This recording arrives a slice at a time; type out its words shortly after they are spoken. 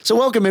So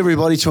welcome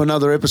everybody to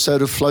another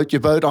episode of Float Your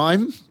Boat.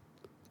 I'm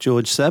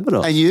George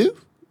Sabatos. And you?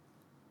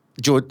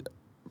 George.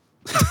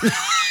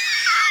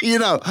 You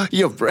know,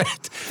 you're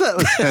Brett. That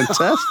was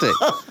fantastic.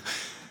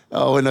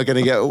 Oh, we're not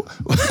going to go.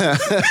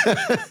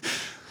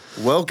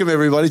 Welcome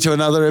everybody to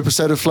another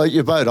episode of Float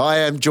Your Boat. I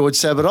am George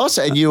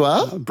Sabatos and you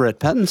are? Brett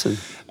Pattinson.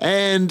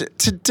 And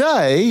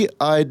today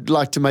I'd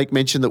like to make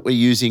mention that we're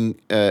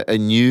using a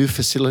new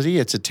facility.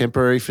 It's a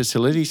temporary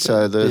facility,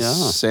 so the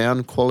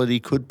sound quality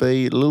could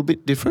be a little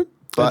bit different.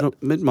 But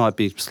it might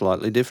be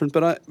slightly different,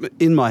 but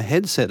in my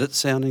headset it's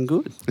sounding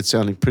good. It's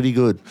sounding pretty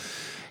good.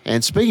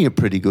 And speaking of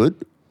pretty good,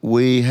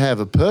 we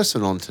have a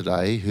person on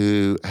today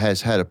who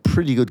has had a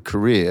pretty good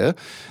career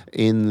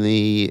in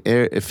the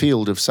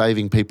field of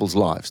saving people's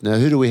lives. Now,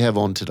 who do we have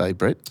on today,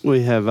 Brett?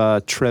 We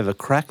have Trevor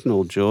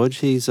Cracknell, George.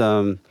 He's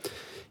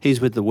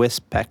with the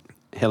Westpac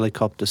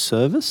Helicopter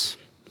Service.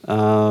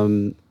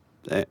 And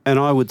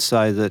I would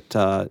say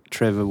that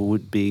Trevor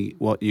would be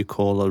what you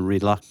call a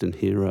reluctant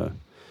hero.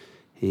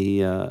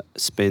 He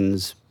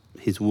spends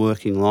his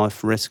working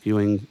life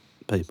rescuing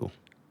people.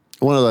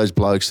 One of those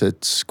blokes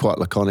that's quite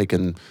laconic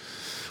and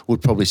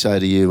would probably say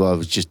to you, I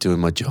was just doing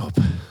my job.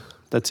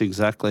 That's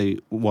exactly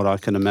what I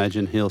can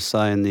imagine he'll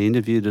say in the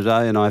interview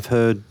today. And I've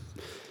heard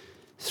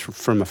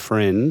from a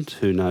friend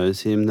who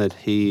knows him that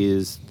he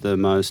is the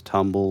most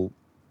humble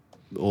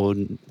or,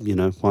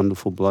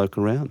 wonderful bloke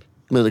around.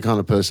 Well, the kind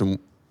of person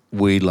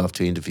we love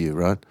to interview,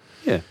 right?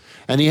 Yeah.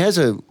 And he has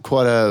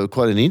quite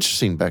an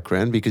interesting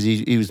background because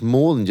he was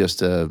more than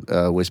just a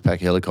Westpac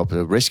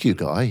helicopter rescue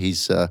guy.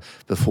 He's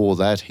before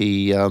that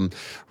he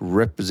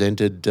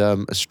represented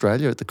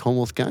Australia at the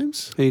Commonwealth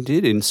Games. He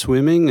did in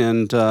swimming,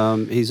 and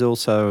he's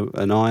also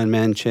an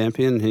Ironman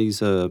champion.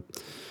 He's a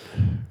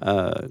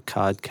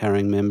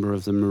card-carrying member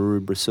of the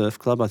Maroubra Surf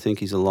Club. I think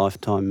he's a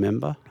lifetime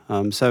member.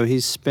 So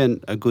he's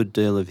spent a good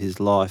deal of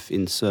his life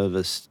in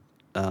service.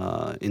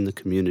 In the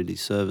community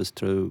service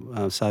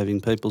to saving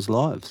people's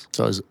lives.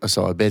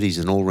 So I bet he's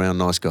an all-round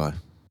nice guy.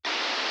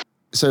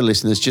 So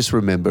listeners, just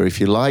remember, if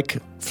you like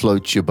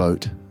Float Your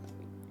Boat,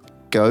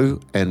 go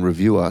and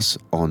review us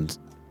on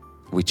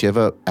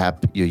whichever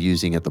app you're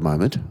using at the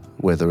moment,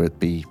 whether it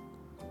be...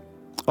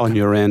 on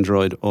your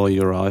Android or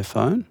your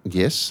iPhone.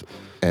 Yes,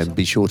 and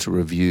be sure to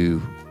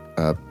review,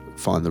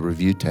 find the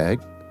review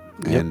tag.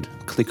 And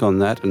click on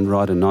that and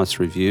write a nice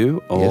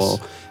review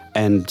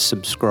and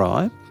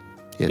subscribe.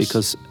 Yes.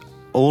 Because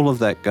all of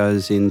that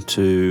goes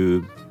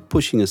into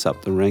pushing us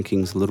up the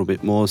rankings a little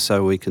bit more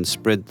so we can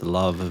spread the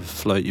love of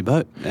Float Your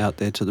Boat out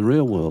there to the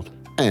real world.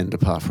 And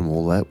apart from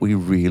all that, we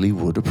really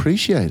would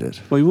appreciate it.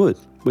 We would.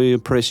 We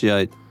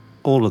appreciate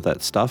all of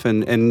that stuff.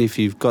 And if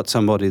you've got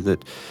somebody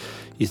that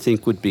you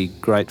think would be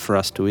great for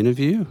us to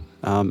interview,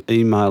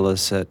 email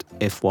us at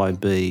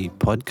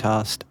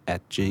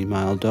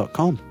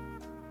fybpodcast@gmail.com.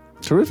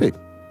 Terrific.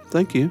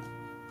 Thank you.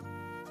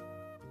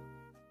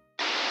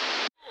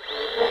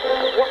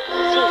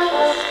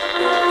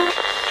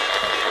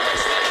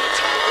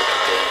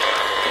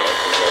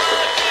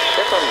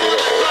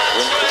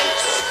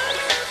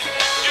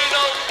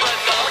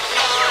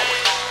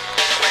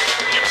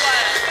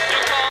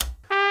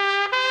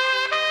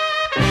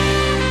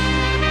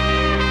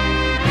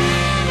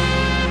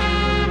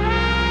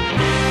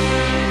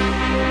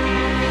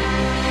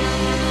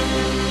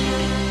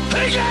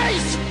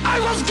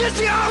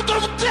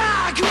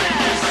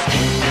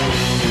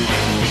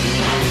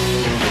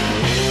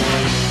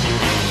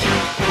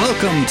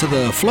 Welcome to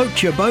the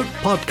Float Your Boat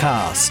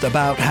podcast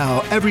about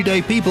how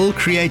everyday people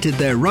created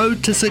their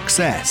road to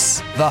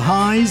success. The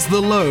highs, the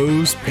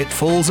lows,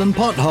 pitfalls and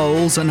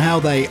potholes, and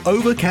how they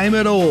overcame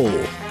it all.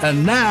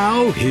 And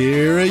now,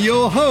 here are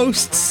your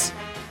hosts.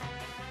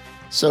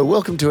 So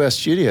welcome to our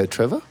studio,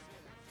 Trevor.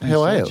 Thanks,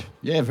 how are George.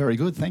 you? Yeah, very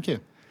good, thank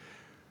you.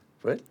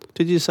 Brett?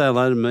 Did you say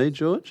hello to me,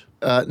 George?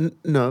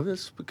 No,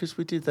 that's because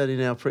we did that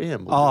in our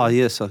preamble. Oh,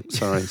 yes. Sorry,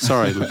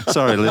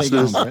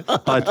 listeners.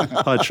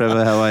 Hi,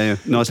 Trevor. How are you?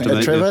 Nice to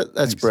meet Trevor, you.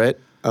 That's Thanks. Brett.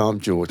 I'm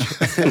George.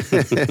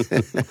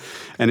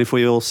 And if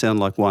we all sound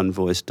like one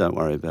voice, don't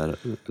worry about it.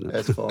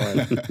 That's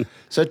fine.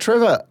 So,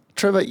 Trevor,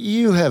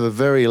 you have a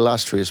very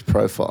illustrious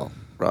profile,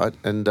 right?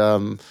 And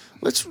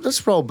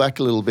let's roll back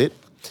a little bit.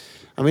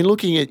 I mean,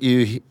 looking at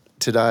you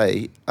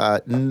today,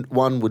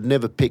 one would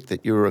never pick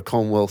that you were a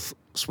Commonwealth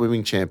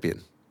swimming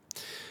champion.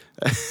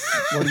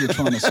 What are you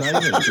trying to say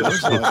there,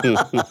 George?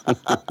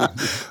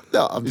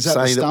 No, I'm Is that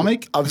saying the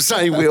stomach? I'm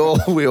saying we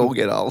all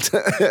get old,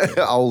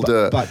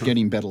 older. But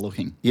getting better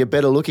looking. You're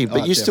better looking,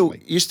 but you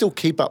definitely. still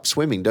keep up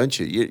swimming, don't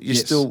you?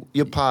 Yes.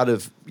 You're part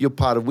of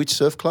which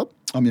surf club?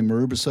 I'm in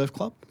Maroubra Surf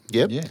Club.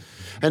 Yep. Yeah.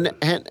 And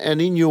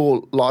in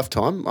your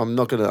lifetime, I'm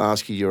not going to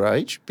ask you your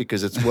age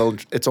because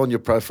it's on your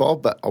profile,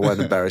 but I won't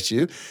embarrass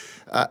you.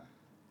 Out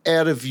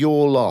of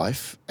your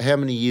life, how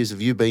many years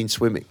have you been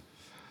swimming?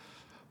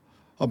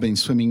 I've been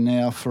swimming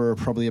now for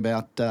probably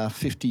about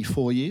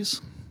 54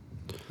 years.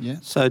 Yeah.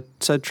 So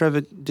Trevor,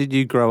 did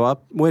you grow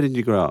up? Where did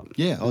you grow up?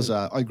 Yeah,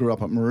 I grew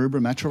up at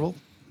Maroubra, Matraville.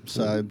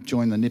 So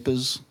joined the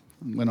Nippers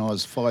when I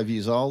was 5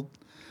 years old.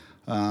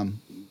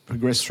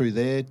 Progressed through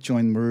there,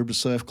 joined Maroubra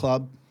Surf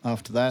Club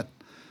after that.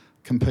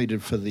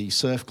 competed for the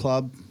surf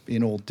club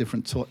in all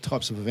different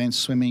types of events,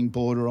 swimming,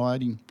 board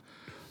riding,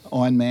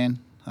 Ironman.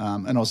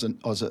 And I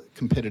was a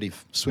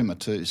competitive swimmer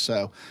too,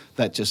 so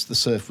the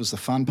surf was the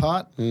fun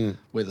part,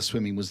 where the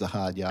swimming was the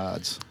hard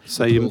yards.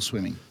 So pool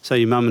swimming. So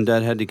your mum and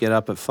dad had to get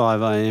up at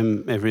 5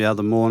 a.m. every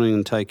other morning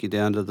and take you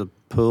down to the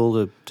pool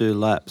to do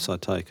laps, I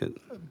take it.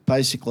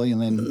 Basically, and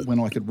then when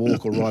I could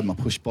walk or ride my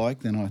push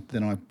bike, then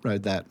I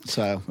rode that.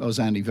 So I was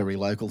only very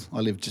local. I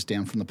lived just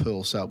down from the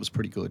pool, so it was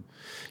pretty good.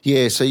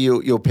 Yeah, so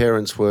your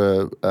parents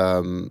were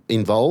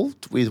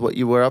involved with what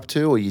you were up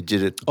to, or you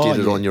did it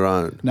on your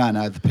own?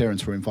 No, the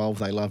parents were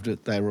involved. They loved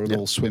it. They were at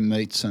all swim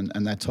meets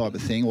and that type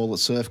of thing, all the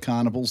surf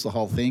carnivals, the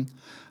whole thing.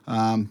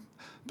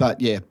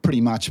 But yeah,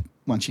 pretty much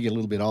once you get a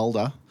little bit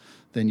older,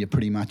 then you're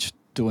pretty much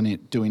doing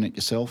it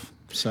yourself.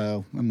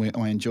 So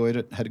I enjoyed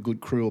it. Had a good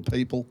crew of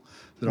people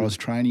that I was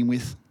training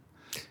with,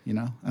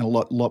 and a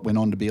lot went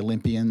on to be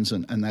Olympians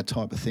and that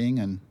type of thing.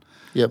 And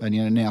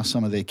now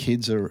some of their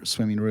kids are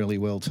swimming really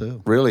well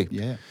too. Really?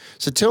 Yeah.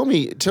 So tell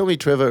me,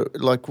 Trevor,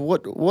 like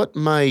what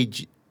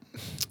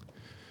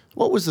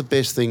was the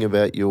best thing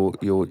about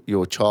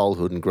your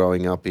childhood and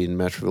growing up in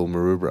Matraville,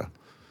 Maroubra?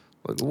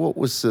 Like, what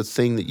was the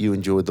thing that you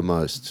enjoyed the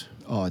most?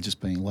 Oh, just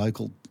being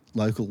local,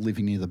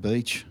 living near the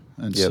beach,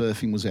 and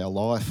surfing was our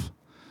life.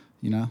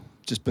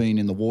 Just being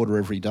in the water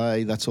every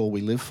day. That's all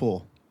we live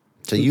for.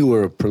 So you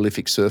were a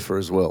prolific surfer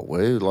as well,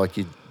 were you? Like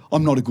you.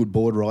 I'm not a good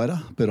board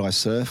rider, but I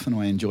surf and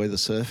I enjoy the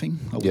surfing.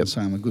 I wouldn't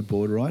say I'm a good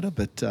board rider,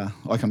 but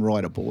I can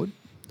ride a board.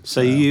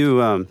 So do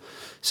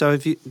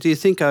you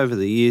think over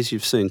the years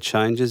you've seen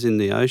changes in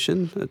the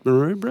ocean at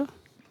Maroubra?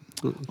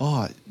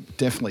 Oh,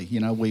 definitely.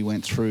 We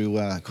went through,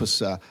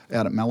 because out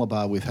at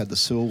Malabar we've had the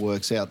sewer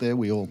works out there.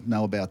 We all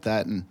know about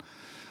that. And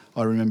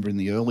I remember in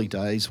the early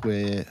days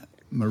where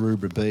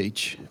Maroubra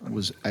Beach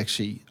was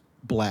actually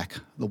black.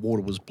 The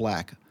water was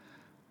black.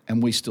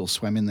 And we still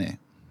swam in there.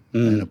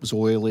 And it was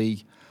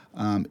oily.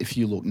 If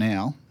you look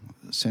now,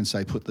 since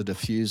they put the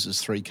diffusers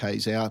 3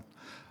 k's out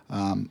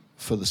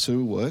for the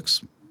sewer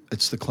works,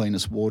 it's the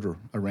cleanest water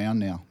around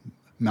now.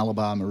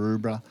 Malabar,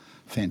 Maroubra,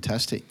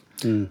 fantastic.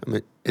 I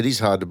mean, it is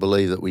hard to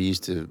believe that we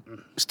used to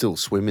still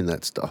swim in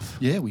that stuff.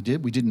 Yeah, we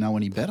did. We didn't know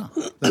any better.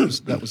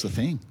 That was the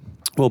thing.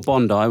 Well,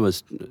 Bondi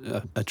was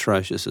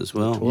atrocious as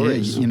well.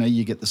 Yeah,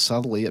 you get the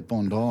southerly at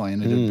Bondi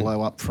and it'd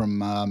blow up from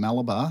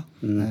Malabar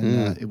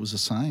and it was the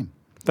same.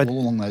 But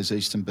all along those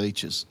eastern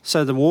beaches.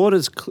 So the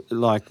water's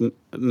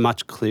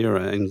much clearer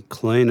and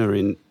cleaner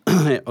in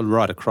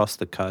right across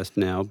the coast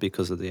now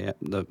because of the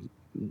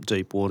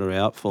deep water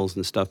outfalls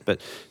and stuff.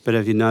 But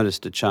have you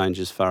noticed a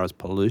change as far as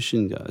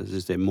pollution goes?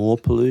 Is there more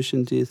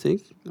pollution, do you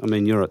think? I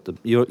mean,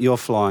 you're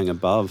flying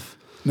above.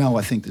 No,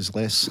 I think there's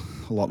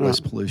a lot less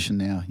pollution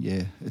now.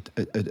 Yeah,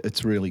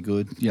 it's really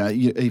good.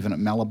 Even at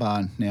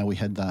Malabar now, we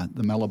had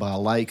the Malabar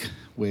Lake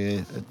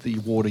where the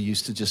water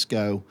used to just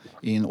go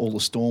in all the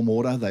storm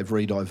water. They've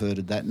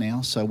rediverted that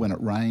now, so when it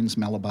rains,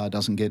 Malabar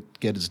doesn't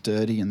get as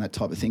dirty and that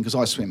type of thing. Because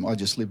I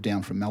just live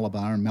down from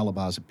Malabar, and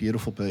Malabar's a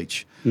beautiful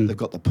beach. They've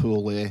got the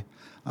pool there.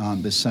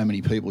 There's so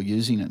many people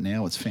using it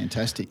now. It's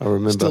fantastic. I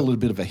remember. Still a little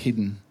bit of a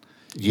hidden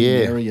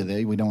area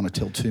there. We don't want to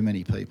tell too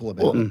many people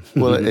about it.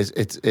 Well,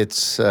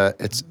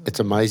 it's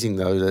amazing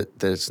though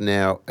that it's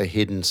now a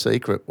hidden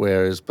secret,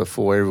 whereas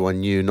before everyone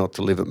knew not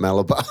to live at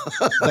Malabar.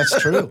 That's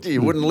true.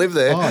 You wouldn't live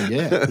there. Oh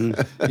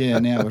yeah, yeah.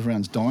 Now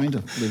everyone's dying to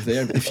live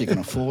there if you can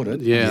afford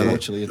it. Yeah.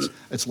 Unfortunately,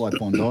 it's like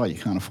Bondi. You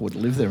can't afford to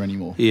live there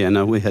anymore. Yeah,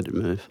 no, we had to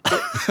move.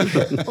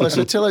 Well,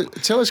 so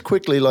tell us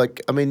quickly. Like,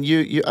 I mean,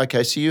 you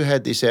so you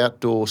had this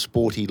outdoor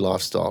sporty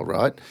lifestyle,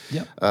 right?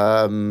 Yep.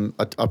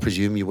 I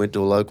presume you went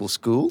to a local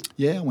school.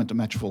 Yeah, I went to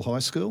Matraville High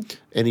School.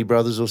 Any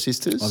brothers or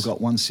sisters? I've got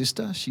one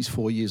sister. She's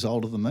 4 years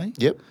older than me.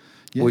 Yep.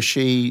 Yep. Was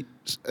she?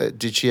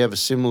 Did she have a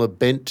similar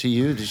bent to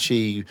you? Did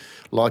she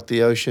like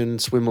the ocean,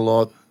 swim a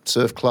lot,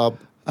 surf club?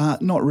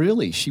 Not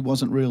really. She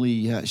wasn't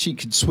really. She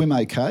could swim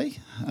okay.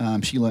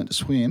 She learnt to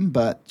swim,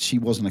 but she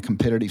wasn't a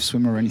competitive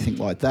swimmer or anything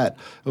like that.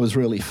 It was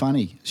really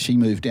funny. She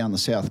moved down the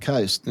south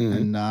coast,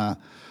 and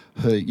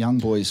her young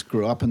boys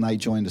grew up, and they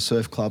joined a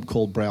surf club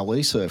called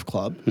Browlee Surf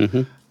Club.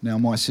 Mm-hmm. Now,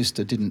 my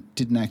sister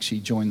didn't actually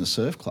join the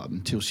surf club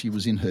until she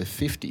was in her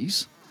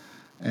 50s,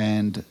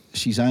 and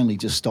she's only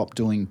just stopped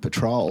doing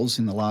patrols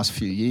in the last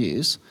few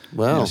years.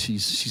 Wow.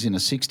 She's in her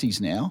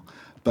 60s now,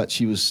 but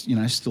she was,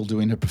 still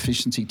doing her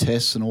proficiency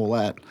tests and all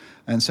that.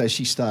 And so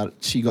she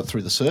got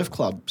through the surf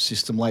club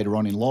system later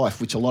on in life,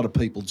 which a lot of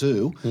people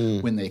do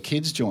when their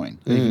kids join,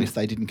 even if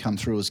they didn't come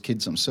through as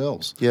kids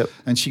themselves. Yep.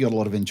 And she got a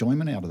lot of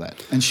enjoyment out of that.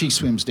 And she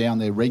swims down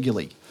there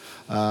regularly.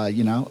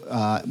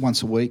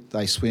 Once a week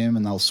they swim,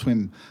 and they'll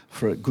swim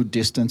for good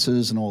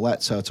distances and all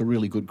that. So it's a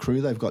really good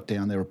crew they've got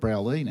down there at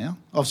Browlee now.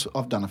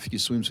 I've done a few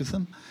swims with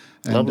them,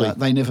 and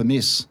they never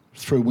miss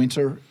through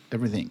winter,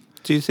 everything.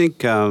 Do you think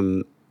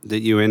that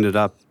you ended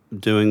up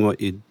doing what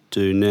you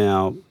do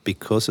now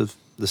because of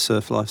the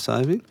surf life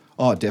saving?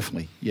 Oh,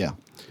 definitely, yeah.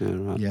 Yeah,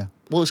 right. Yeah.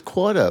 Well, it's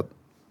quite a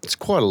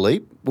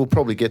leap. We'll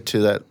probably get to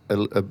that a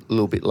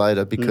little bit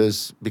later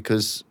because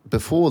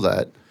before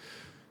that,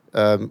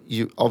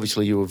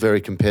 you were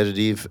very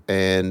competitive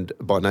and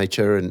by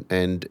nature,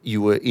 and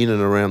you were in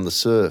and around the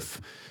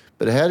surf.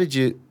 But how did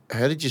you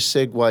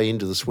segue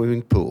into the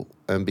swimming pool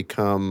and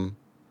become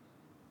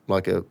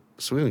like a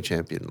swimming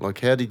champion?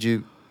 Like,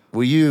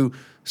 were you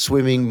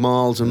swimming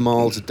miles and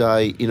miles a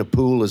day in a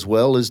pool as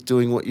well as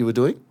doing what you were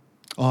doing?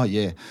 Oh,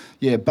 yeah.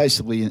 Yeah,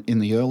 basically in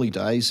the early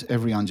days,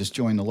 everyone just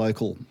joined the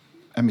local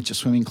amateur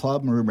swimming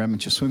club, Maroubra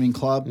Amateur Swimming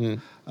Club.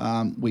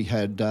 We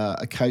had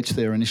a coach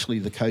there initially.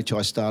 The coach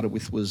I started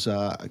with was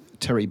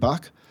Terry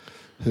Buck,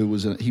 who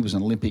was he was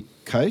an Olympic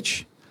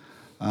coach.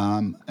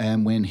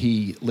 And when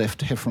he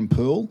left Heffron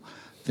Pool,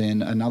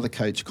 then another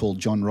coach called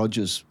John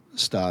Rogers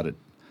started.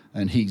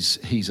 And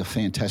he's a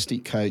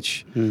fantastic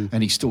coach,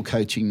 and he's still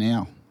coaching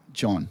now,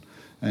 John.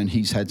 And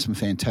he's had some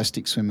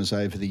fantastic swimmers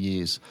over the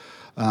years.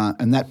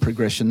 And that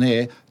progression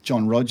there,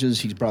 John Rogers,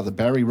 his brother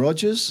Barry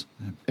Rogers,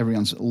 a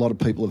lot of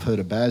people have heard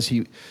of Baz.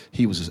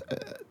 He was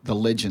the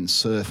legend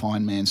surf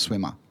Ironman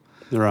swimmer.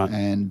 Right.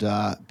 And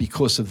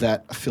because of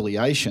that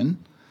affiliation,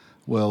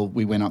 well,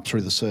 we went up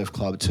through the surf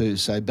club too.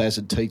 So Baz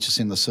would teach us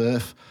in the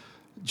surf.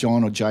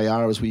 John, or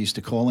JR as we used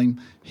to call him,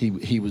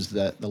 he was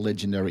the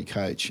legendary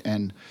coach,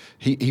 and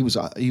he was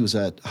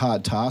a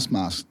hard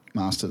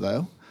taskmaster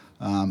though.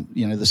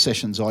 The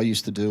sessions I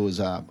used to do was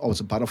I was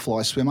a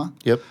butterfly swimmer.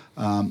 Yep.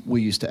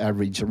 We used to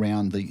average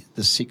around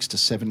the 6 to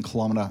 7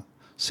 kilometre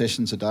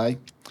sessions a day,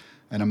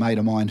 and a mate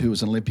of mine who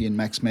was an Olympian,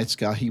 Max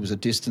Metzger, he was a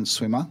distance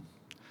swimmer,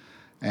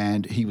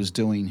 and he was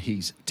doing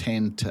his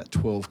 10 to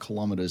 12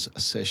 kilometres a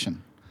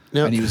session,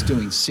 and he was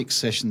doing 6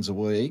 sessions a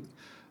week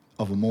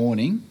of a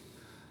morning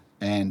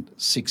and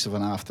 6 of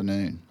an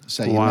afternoon.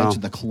 So you imagine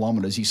the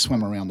kilometres. He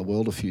swam around the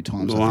world a few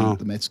times, I think,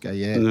 the Metzger,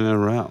 Yeah,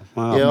 right.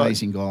 Wow. Yeah,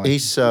 amazing guy.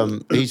 His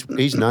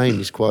name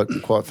is quite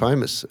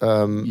famous.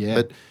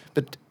 Yeah.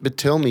 But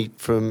tell me,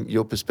 from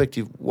your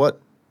perspective,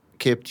 what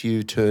kept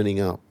you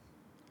turning up?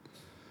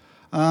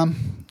 I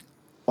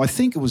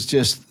think it was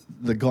just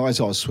the guys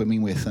I was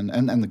swimming with,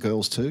 and the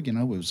girls too. You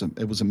know,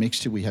 it was a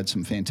mixture. We had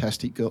some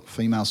fantastic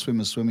female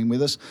swimmers swimming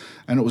with us,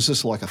 and it was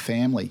just like a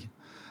family.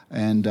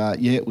 And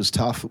it was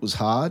tough. It was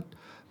hard,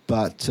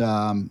 but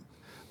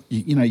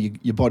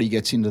your body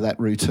gets into that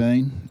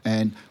routine.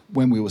 And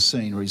when we were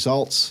seeing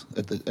results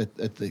at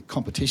the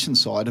competition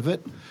side of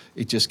it,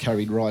 it just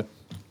carried right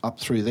up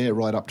through there,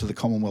 right up to the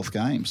Commonwealth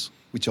Games,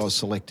 which I was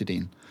selected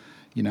in.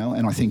 You know,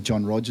 and I think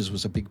John Rogers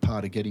was a big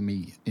part of getting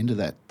me into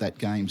that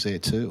games there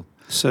too.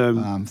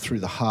 So through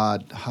the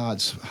hard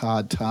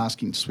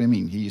tasking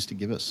swimming he used to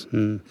give us.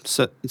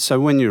 So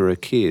when you were a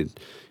kid,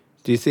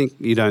 do you think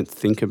you don't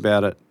think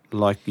about it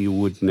like you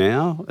would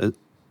now?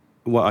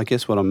 Well, I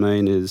guess what I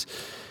mean is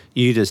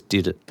you just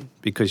did it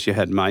because you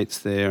had mates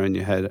there and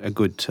you had a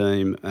good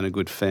team and a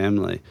good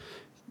family.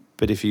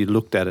 But if you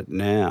looked at it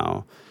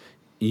now,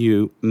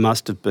 you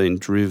must have been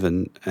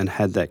driven and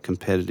had that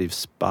competitive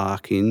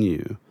spark in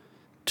you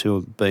to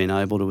have been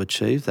able to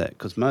achieve that,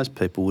 because most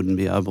people wouldn't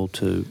be able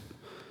to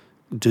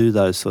do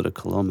those sort of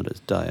kilometres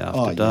day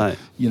after day.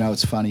 You know,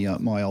 it's funny,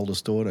 my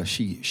oldest daughter,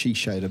 she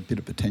showed a bit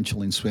of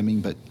potential in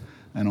swimming,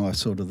 and I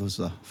sort of was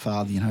the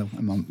father, you know,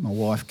 and my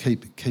wife,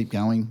 keep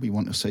going, we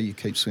want to see you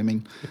keep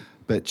swimming,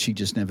 but she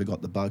just never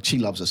got the bug. She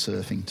loves the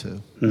surfing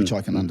too, which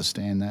I can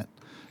understand that.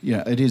 You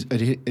know, it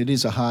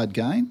is a hard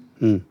game,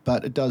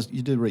 but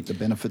you do reap the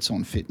benefits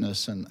on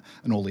fitness and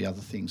all the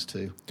other things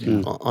too.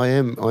 Yeah. I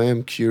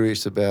am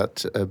curious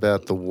about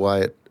the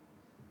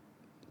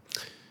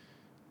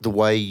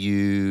way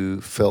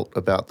you felt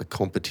about the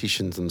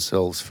competitions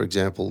themselves. For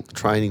example,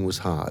 training was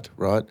hard,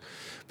 right?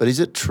 But is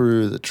it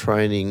true that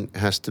training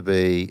has to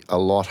be a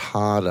lot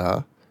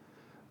harder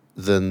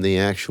than the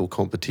actual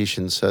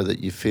competition so that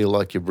you feel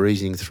like you're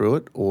breezing through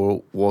it,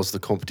 or was the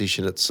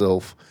competition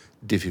itself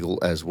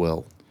difficult as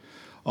well?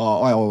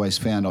 Oh, I always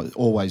found I was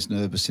always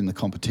nervous in the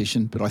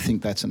competition, but I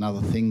think that's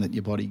another thing that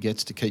your body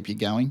gets to keep you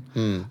going.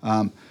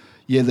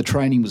 The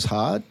training was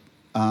hard.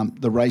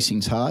 The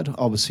racing's hard.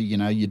 Obviously, you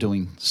know, you're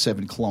doing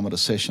 7 kilometre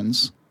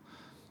sessions.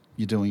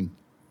 You're doing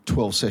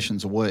 12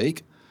 sessions a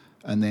week.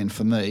 And then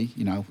for me,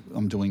 you know,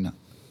 I'm doing,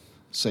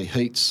 say,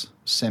 heats,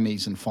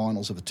 semis and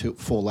finals of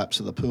 4 laps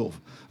of the pool,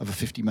 of a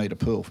 50-metre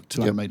pool,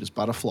 200 metres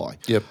butterfly.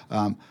 Yep.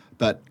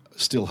 But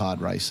still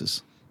hard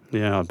races.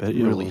 Yeah, I bet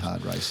you really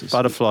hard races.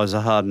 Butterflies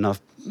are hard enough,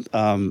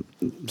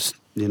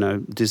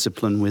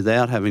 discipline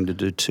without having to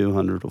do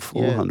 200 or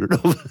 400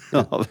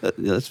 of it.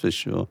 That's for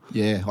sure.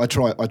 Yeah, I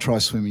try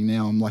swimming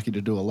now. I'm lucky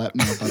to do a lap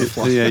now,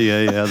 butterfly.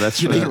 yeah.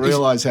 That's you right. didn't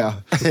realise how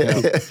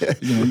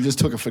you just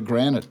took it for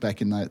granted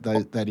back in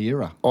that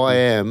era. I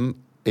am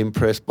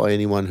impressed by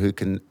anyone who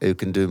can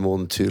do more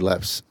than 2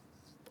 laps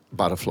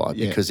butterfly,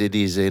 because it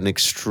is an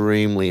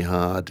extremely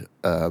hard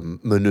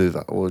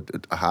manoeuvre, or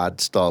a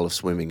hard style of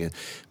swimming,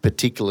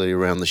 particularly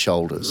around the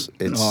shoulders.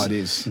 It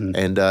is.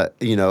 And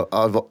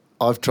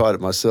I've tried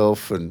it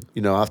myself, and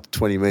you know, after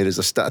 20 metres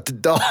I start to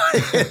die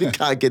and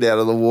can't get out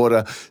of the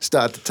water,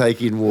 start to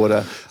take in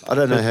water. I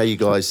don't know how you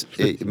guys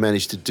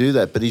manage to do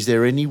that, but is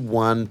there any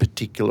one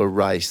particular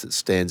race that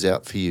stands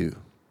out for you?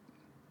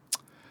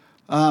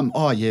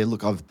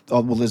 Look,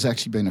 well, there's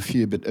actually been a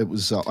few, but it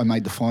was I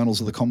made the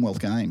finals of the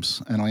Commonwealth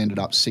Games, and I ended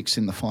up 6th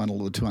in the final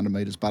of the 200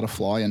 metres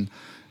butterfly, and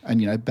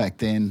back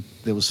then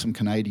there was some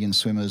Canadian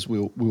swimmers. We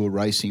were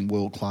racing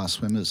world-class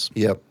swimmers.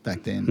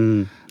 Back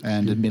then,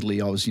 and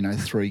admittedly I was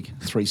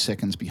 3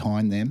 seconds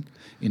behind them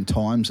in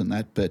times and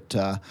that. But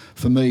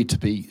for me to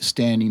be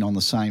standing in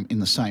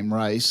the same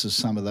race as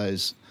some of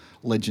those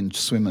legend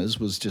swimmers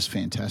was just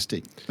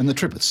fantastic. And the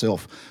trip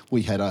itself,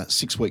 we had a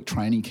 6-week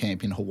training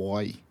camp in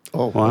Hawaii.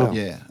 Oh, wow.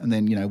 Yeah, and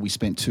then we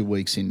spent 2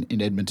 weeks in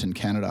Edmonton,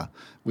 Canada,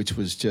 which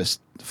was just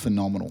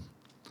phenomenal.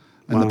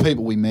 And the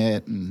people we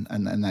met and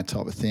that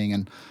type of thing.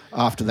 And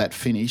after that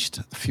finished,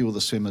 a few of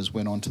the swimmers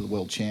went on to the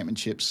World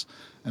Championships,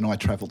 and I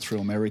travelled through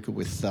America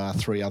with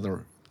 3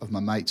 other of my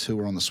mates who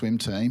were on the swim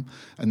team,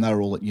 and they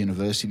were all at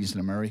universities in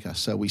America.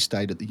 So we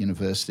stayed at the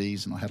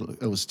universities, and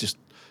it was just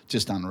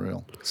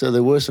unreal. So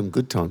there were some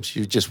good times.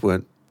 You just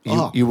weren't.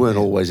 You weren't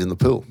always in the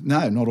pool.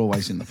 No, not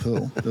always in the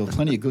pool. There were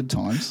plenty of good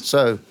times.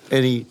 So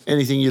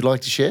anything you'd like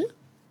to share?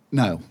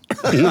 No.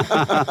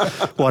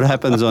 What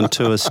happens on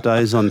tour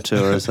stays on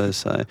tour, as they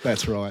say.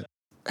 That's right.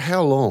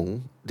 How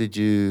long did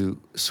you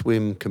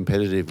swim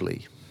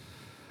competitively?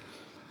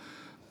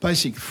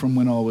 Basically, from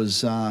when I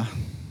was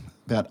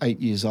about 8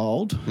 years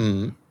old,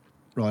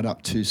 right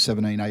up to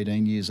 17,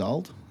 18 years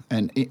old.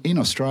 And in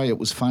Australia, it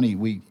was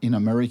funny. In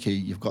America,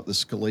 you've got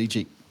the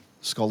collegiate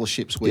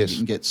scholarships where you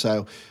can get,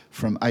 so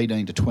from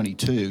 18 to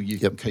 22, you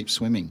can keep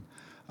swimming.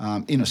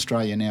 In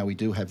Australia now, we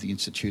do have the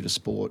Institute of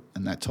Sport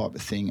and that type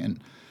of thing, and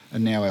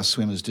now our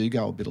swimmers do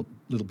go a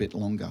little bit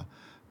longer.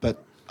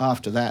 But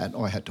after that,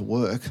 I had to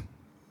work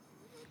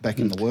back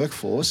in the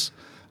workforce,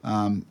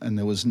 and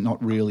there was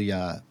not really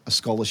a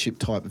scholarship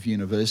type of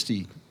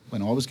university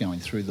when I was going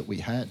through that we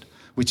had,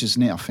 which is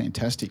now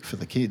fantastic for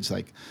the kids.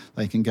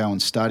 They can go and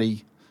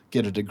study,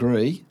 get a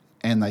degree,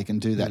 and they can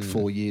do that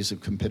 4 years of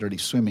competitive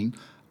swimming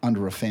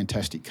under a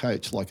fantastic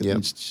coach like the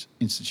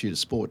Institute of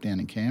Sport down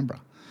in Canberra.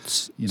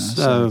 So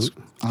it's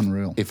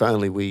unreal. If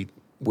only we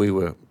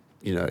were,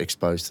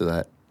 exposed to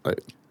that.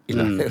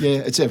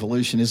 Yeah, it's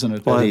evolution, isn't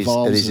it? Well, it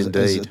evolves is as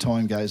indeed. the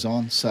time goes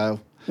on. So,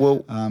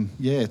 Well,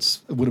 it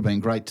would have been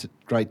great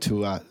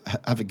to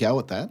have a go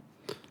at that.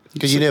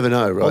 because you never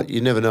know, right?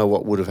 You never know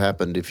what would have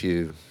happened if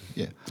you.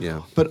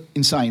 Yeah. But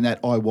in saying that,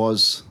 I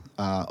was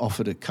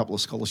offered a couple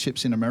of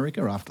scholarships in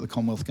America after the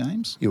Commonwealth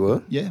Games. You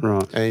were? Yeah.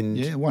 Right. And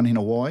Yeah, one in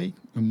Hawaii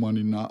and one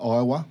in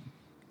Iowa.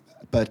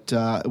 But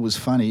it was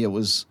funny. It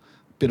was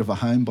a bit of a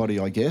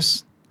homebody, I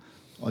guess.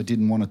 I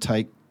didn't want to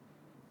take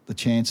the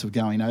chance of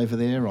going over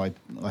there. I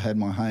had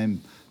my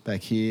home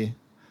back here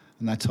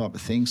and that type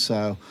of thing.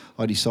 So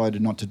I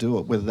decided not to do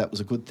it. Whether that was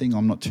a good thing,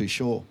 I'm not too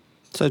sure.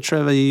 So,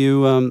 Trevor,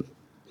 you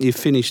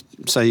finished,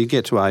 so you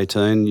get to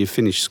 18, you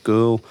finish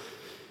school.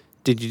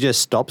 Did you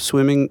just stop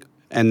swimming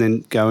and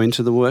then go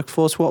into the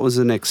workforce? What was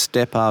the next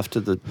step after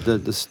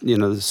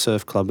the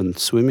surf club and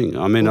swimming?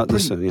 I mean,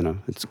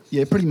 it's...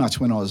 Yeah, pretty much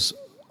when I was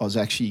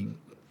actually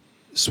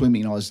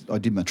swimming, I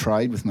did my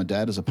trade with my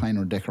dad as a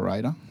painter and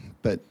decorator.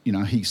 But,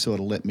 he sort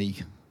of let me,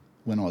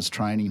 when I was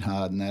training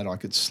hard and that, I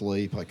could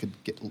sleep, I could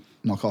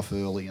knock off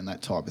early and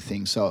that type of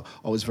thing. So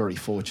I was very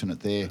fortunate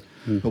there.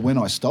 But when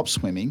I stopped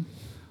swimming,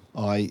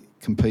 I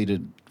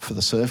competed for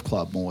the surf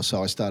club more.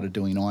 So I started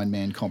doing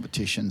Ironman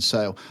competitions.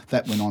 So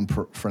that went on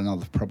for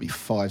another probably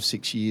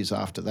 5-6 years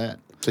after that.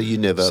 So you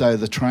never... So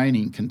the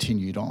training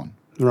continued on.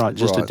 Right,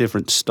 just a Right.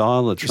 different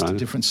style of training. Just a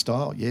different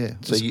style, yeah.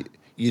 So you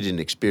didn't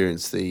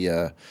experience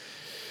the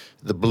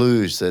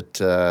blues that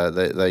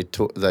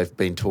they've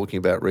been talking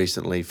about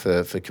recently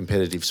for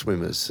competitive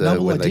swimmers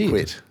when they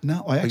quit.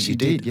 No, I actually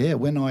did. Yeah,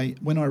 when I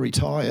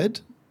retired,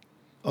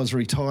 I was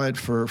retired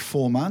for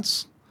 4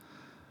 months,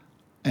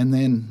 and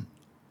then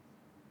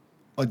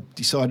I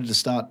decided to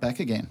start back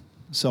again.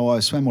 So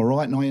I swam all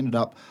right, and I ended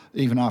up,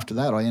 even after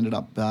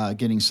that,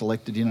 getting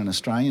selected in an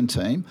Australian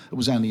team. It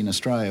was only in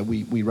Australia.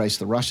 We raced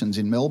the Russians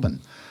in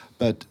Melbourne,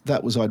 but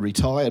I'd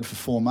retired for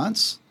 4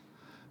 months,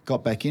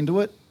 got back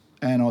into it,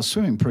 and I was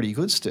swimming pretty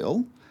good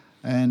still,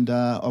 and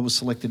I was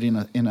selected in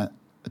a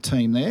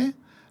team there,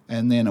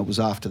 and then it was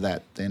after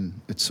that, then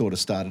it sort of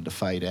started to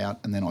fade out,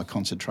 and then I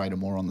concentrated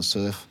more on the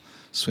surf,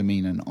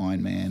 swimming and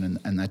Ironman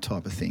and that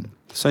type of thing.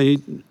 So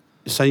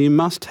you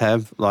must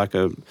have like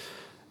a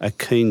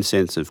keen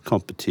sense of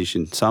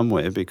competition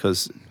somewhere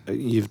because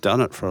you've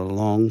done it for a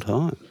long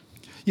time.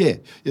 Yeah,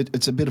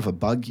 it's a bit of a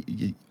bug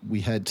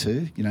we had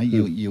too.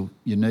 You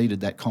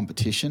needed that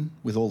competition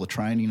with all the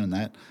training and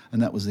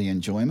that was the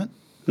enjoyment.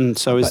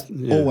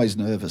 Always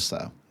nervous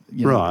though.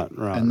 Right.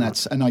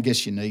 And I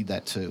guess you need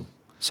that too.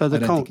 So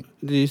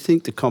do you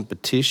think the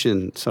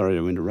competition? Sorry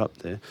to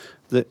interrupt there.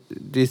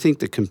 Do you think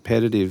the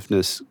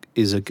competitiveness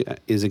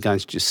is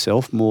against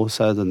yourself more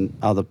so than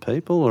other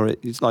people, or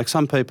it's like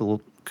some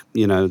people,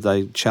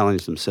 they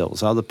challenge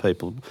themselves. Other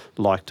people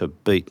like to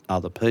beat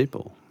other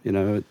people.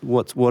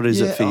 What is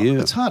it for you?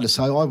 It's hard to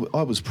say. I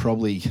was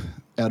probably,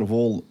 out of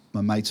all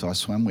my mates I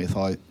swam with,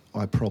 I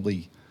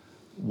probably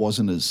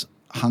wasn't as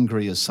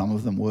hungry as some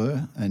of them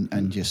were,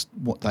 and just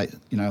what they,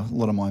 a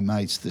lot of my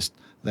mates,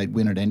 they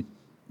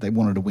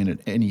wanted to win at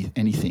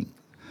anything.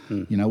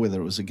 You know, whether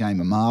it was a game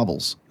of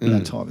marbles,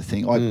 that type of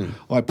thing.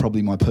 I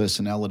probably, my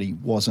personality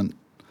wasn't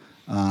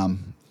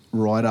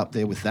right up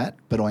there with that,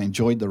 but I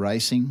enjoyed the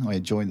racing, I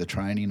enjoyed the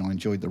training, I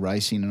enjoyed the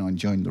racing, and I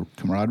enjoyed the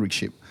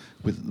camaraderie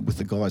with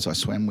the guys I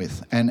swam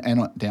with, and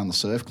down the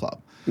surf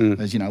club.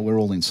 As you know, we're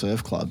all in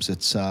surf clubs.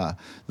 It's the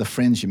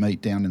friends you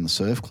meet down in the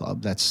surf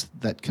club.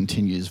 That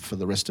continues for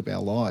the rest of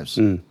our lives,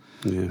 and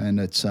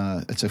it's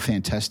a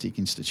fantastic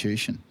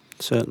institution.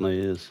 Certainly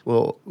is.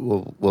 Well,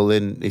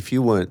 then, if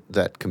you weren't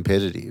that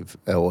competitive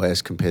or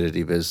as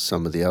competitive as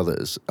some of the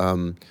others,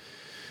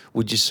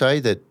 would you say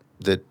that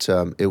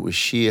it was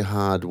sheer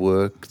hard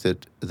work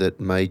that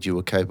made you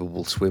a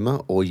capable swimmer,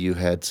 or you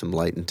had some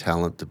latent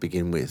talent to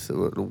begin with?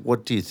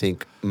 What do you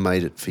think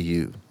made it for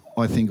you?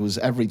 I think it was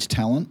average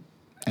talent,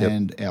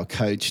 and our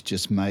coach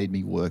just made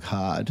me work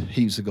hard.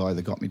 He was the guy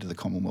that got me to the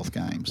Commonwealth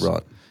Games.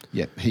 Right.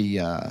 Yep. He,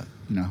 it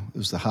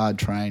was the hard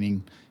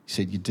training. He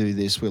said, "You do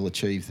this, we'll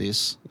achieve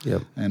this."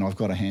 Yep. And I've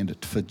got to hand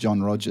it for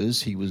John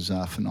Rogers. He was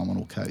a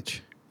phenomenal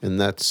coach. And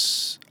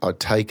I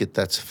take it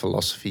that's a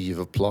philosophy you've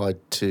applied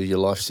to your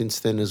life since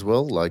then as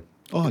well? Like,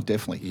 Oh,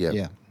 definitely.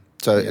 Yeah.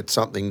 So it's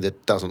something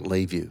that doesn't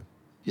leave you.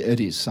 Yeah, it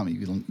is something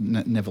that will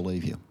never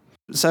leave you.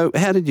 So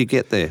how did you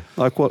get there?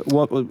 Like what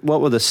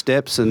were the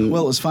steps? And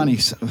Well, it was funny.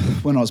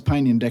 When I was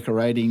painting and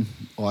decorating,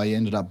 I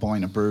ended up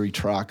buying a brewery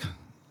truck.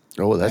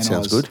 Oh, that And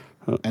sounds good.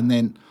 And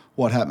then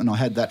what happened, I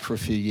had that for a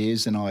few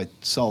years and I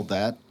sold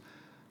that.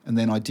 And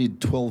then I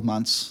did 12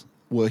 months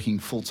working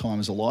full-time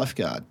as a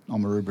lifeguard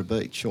on Maroubra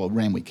Beach, or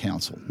Randwick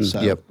Council,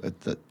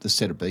 at the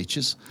set of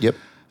beaches. Yep.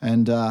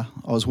 And I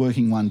was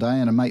working one day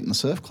and a mate in the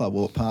surf club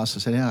walked past. I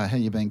said, how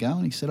you been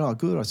going? He said, oh,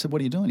 good. I said, what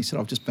are you doing? He said,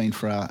 I've just been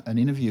for an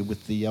interview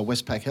with the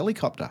Westpac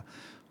helicopter.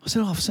 I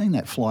said, I've seen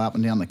that fly up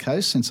and down the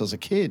coast since I was a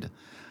kid.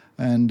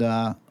 And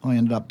I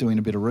ended up doing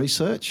a bit of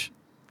research,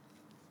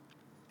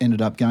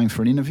 ended up going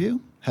for an interview,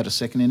 had a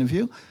second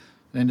interview,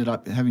 and ended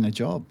up having a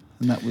job.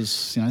 And that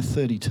was,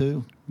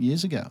 32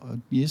 years ago.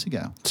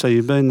 so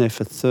you've been there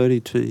for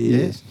 32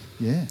 years.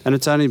 Yeah. And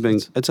it's only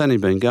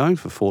been going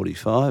for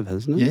 45,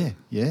 hasn't it?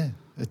 Yeah.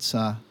 It's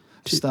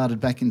started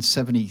back in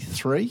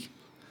 73,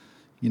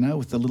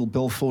 with the little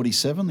Bell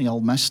 47, the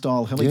old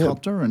MASH-style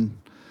helicopter. And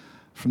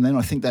from then,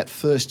 I think that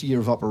first year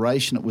of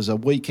operation, it was a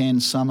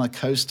weekend, summer,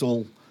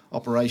 coastal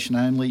operation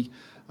only.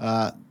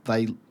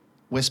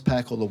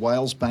 Westpac, or the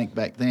Wales Bank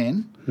back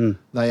then,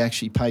 they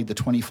actually paid the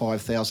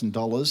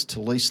 $25,000 to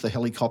lease the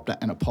helicopter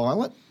and a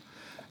pilot.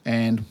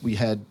 And we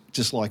had,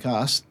 just like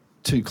us,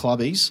 2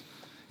 clubbies.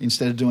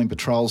 Instead of doing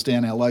patrols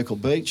down our local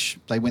beach,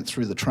 they went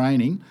through the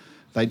training.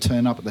 They'd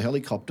turn up at the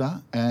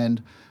helicopter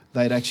and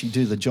they'd actually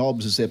do the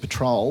jobs as their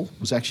patrol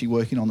was actually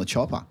working on the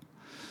chopper.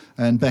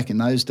 And back in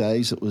those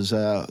days, it was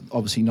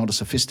obviously not as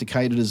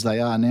sophisticated as they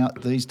are now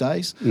these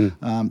days.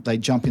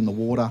 They'd jump in the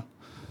water.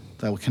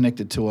 They were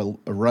connected to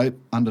a rope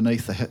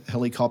underneath the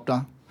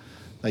helicopter.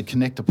 They'd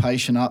connect a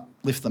patient up,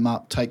 lift them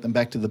up, take them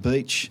back to the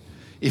beach.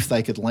 If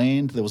they could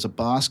land, there was a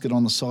basket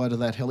on the side of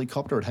that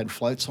helicopter. It had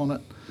floats on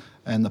it,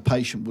 and the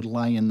patient would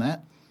lay in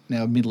that.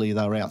 Now, admittedly,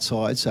 they were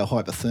outside, so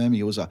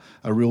hypothermia was a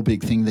real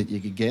big thing that you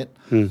could get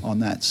on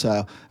that.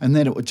 So, and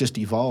then it just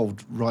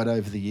evolved right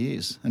over the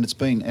years. And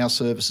our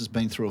service has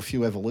been through a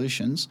few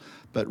evolutions,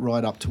 but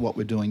right up to what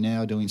we're doing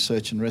now, doing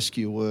search and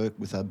rescue work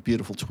with a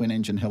beautiful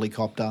twin-engine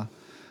helicopter.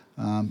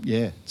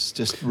 It's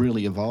just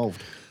really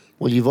evolved.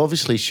 Well, you've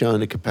obviously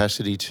shown a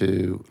capacity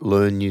to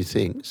learn new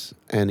things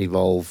and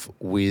evolve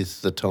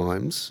with the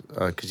times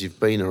because you've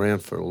been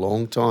around for a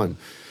long time.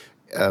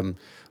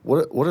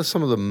 What are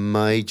some of the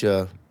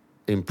major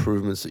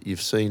improvements that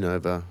you've seen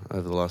over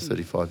the last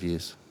 35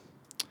 years?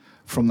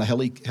 From the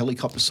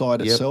helicopter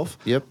side itself?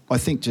 Yep. I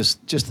think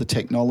just the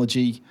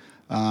technology,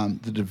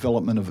 the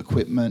development of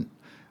equipment,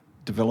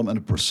 development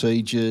of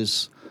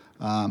procedures,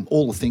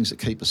 all the things that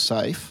keep us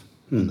safe,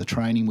 and the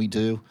training we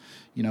do.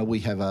 We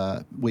have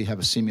a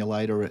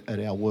simulator at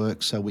our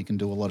work, so we can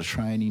do a lot of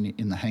training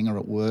in the hangar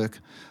at work.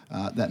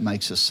 That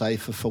makes us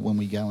safer for when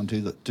we go and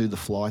do the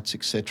flights,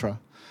 etc.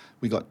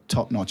 We got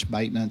top-notch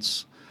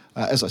maintenance.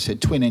 As I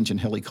said, twin-engine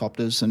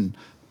helicopters, and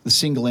the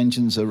single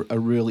engines are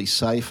really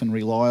safe and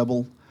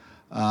reliable.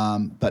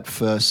 But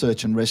for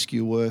search and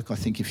rescue work, I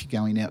think if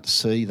you're going out to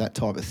sea, that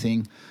type of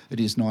thing,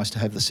 it is nice to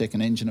have the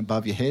second engine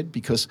above your head,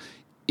 because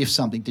if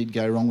something did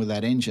go wrong with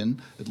that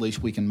engine, at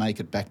least we can make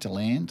it back to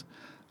land.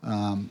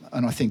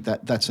 And I think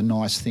that's a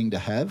nice thing to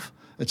have.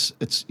 It's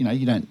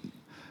you don't.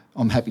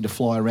 I'm happy to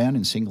fly around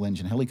in single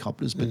engine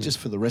helicopters, but just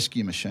for the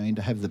rescue machine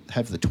to have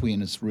the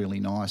twin is really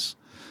nice.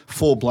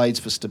 4 blades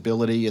for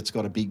stability. It's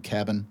got a big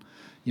cabin.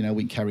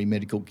 We carry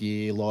medical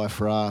gear, life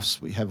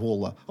rafts. We have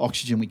all the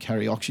oxygen. We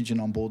carry oxygen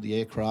on board the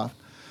aircraft.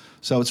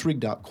 So it's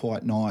rigged up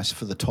quite nice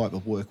for the type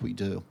of work we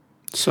do.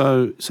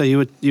 So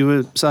you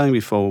were saying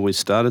before we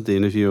started the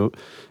interview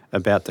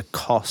about the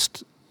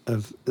cost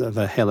of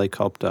a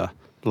helicopter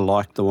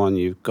like the one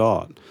you've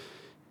got.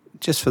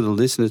 Just for the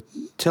listeners,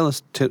 tell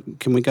us,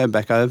 can we go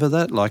back over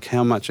that? Like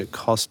how much it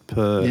costs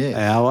per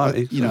hour?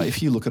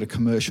 If you look at a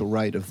commercial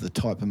rate of the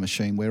type of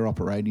machine we're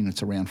operating,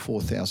 it's around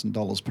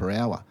 $4,000 per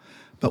hour.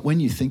 But when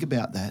you think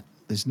about that,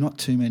 there's not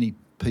too many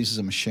pieces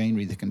of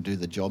machinery that can do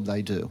the job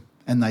they do,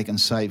 and they can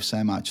save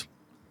so much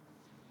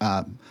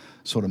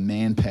sort of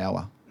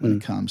manpower when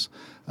it comes,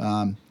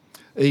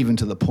 even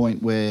to the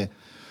point where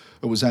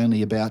it was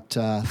only about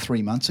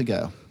 3 months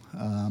ago,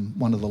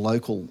 one of the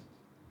local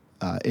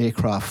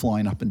aircraft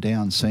flying up and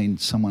down seen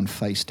someone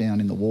face down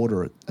in the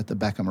water at the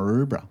back of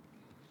Maroubra.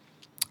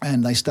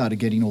 And they started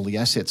getting all the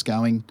assets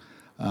going,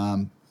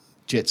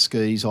 jet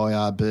skis,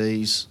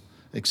 IRBs,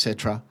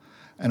 etc.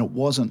 And it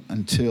wasn't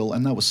until,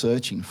 and they were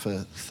searching for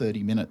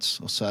 30 minutes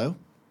or so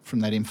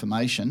from that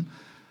information,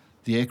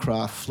 the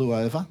aircraft flew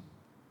over.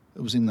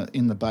 It was in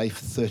the bay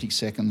for 30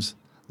 seconds.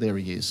 There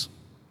he is.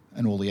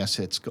 And all the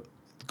assets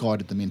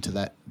guided them into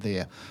that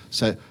there.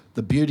 So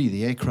the beauty of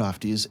the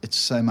aircraft is it's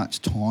so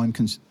much time,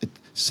 it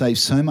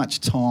saves so much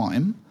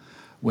time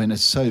when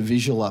it's so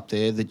visual up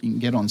there that you can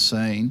get on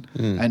scene,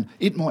 and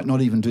it might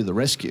not even do the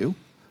rescue,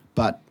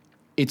 but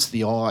it's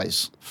the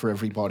eyes for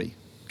everybody.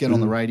 Get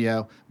on the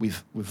radio,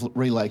 we've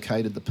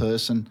relocated the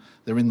person,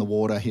 they're in the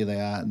water, here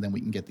they are, and then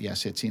we can get the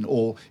assets in.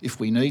 Or if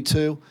we need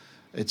to,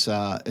 it's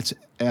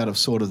out of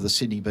sort of the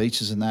Sydney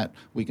beaches and that,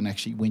 we can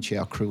actually winch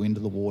our crew into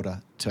the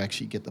water to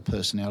actually get the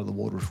person out of the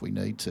water if we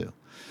need to.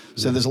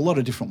 So there's a lot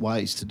of different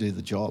ways to do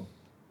the job.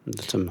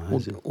 That's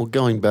amazing. Well,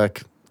 going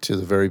back to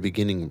the very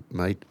beginning,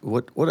 mate,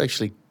 what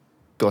actually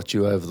got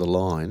you over the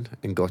line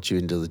and got you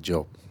into the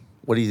job?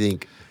 What do you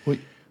think? Well,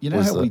 you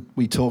know how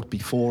we talked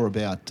before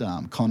about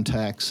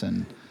contacts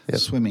and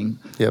swimming?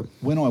 Yep.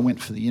 When I went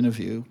for the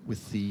interview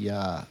with the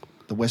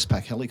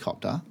Westpac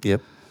helicopter,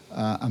 Yep.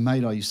 A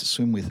mate I used to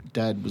swim with,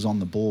 Dad, was on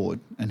the board,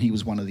 and he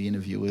was one of the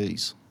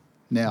interviewees.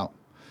 Now,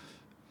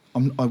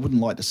 I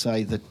wouldn't like to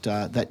say that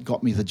that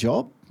got me the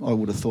job. I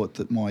would have thought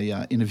that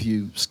my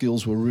interview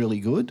skills were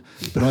really good,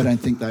 but I don't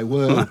think they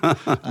were.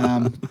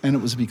 And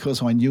it was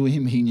because I knew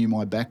him, he knew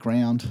my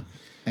background,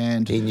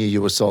 and He knew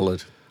you were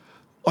solid.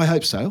 I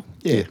hope so.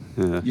 Yeah.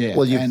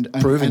 Well, you've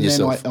proven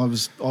yourself. Then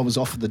I was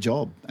offered the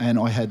job, and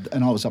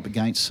I was up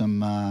against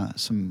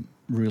some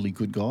really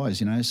good guys,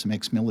 you know, some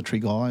ex-military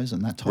guys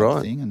and that type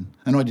of thing.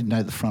 And I didn't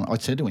know the front. I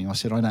said to him, I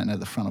don't know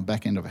the front and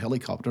back end of a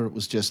helicopter. It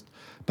was just,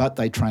 but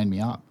they trained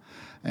me up,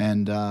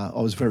 and I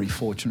was very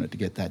fortunate to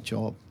get that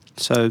job.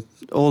 So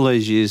all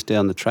these years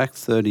down the track,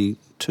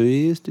 32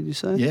 years, did you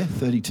say? Yeah,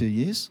 32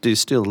 years. Do you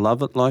still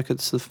love it like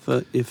it's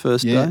your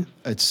first Yeah, day?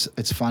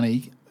 it's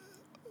funny.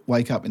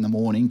 Wake up in the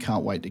morning,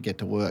 can't wait to get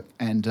to work.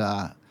 And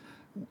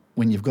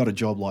when you've got a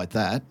job like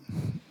that,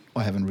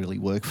 I haven't really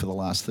worked for the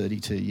last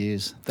 32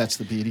 years. That's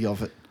the beauty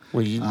of it.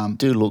 Well, you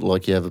do look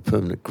like you have a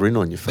permanent grin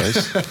on your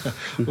face.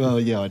 Well,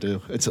 yeah, I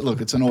do. It's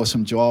an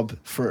awesome job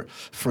for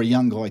a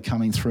young guy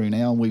coming through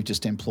now. We've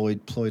just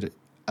employed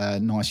a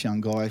nice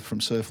young guy from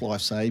Surf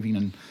Life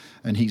Saving,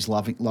 and he's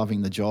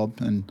loving the job.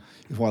 And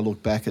if I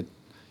look back at,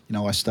 you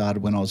know, I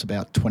started when I was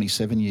about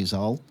 27 years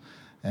old,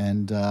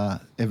 and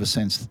ever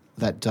since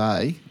that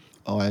day,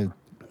 I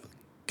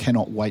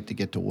cannot wait to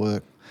get to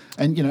work.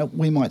 And, you know,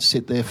 we might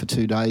sit there for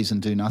 2 days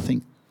and do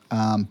nothing,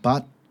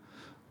 but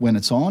when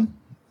it's on,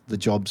 the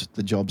jobs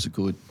are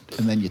good,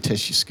 and then you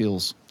test your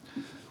skills,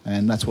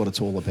 and that's what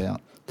it's all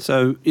about.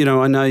 So, you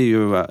know, I know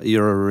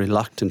you're a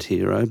reluctant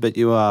hero, but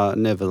you are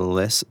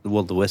nevertheless,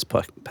 well, the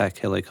Westpac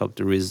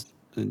helicopter is,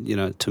 you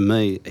know, to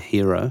me, a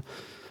hero.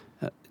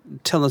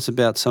 Tell us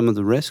about some of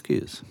the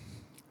rescues.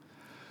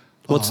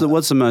 What's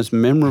the most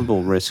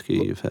memorable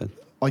rescue you've had?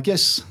 I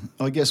guess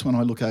when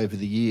I look over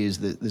the years,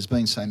 there's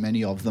been so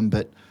many of them,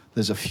 but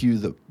there's a few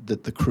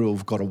that the crew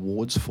have got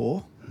awards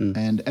for,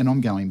 and I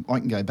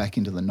can go back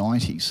into the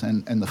 90s,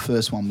 and the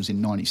first one was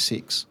in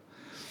 96,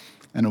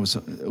 and it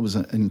was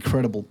an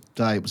incredible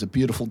day. It was a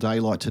beautiful day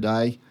like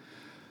today,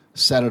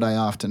 Saturday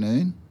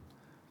afternoon,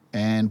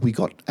 and we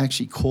got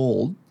actually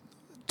called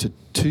to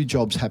 2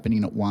 jobs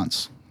happening at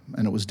once,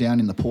 and it was down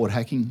in the Port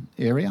Hacking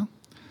area,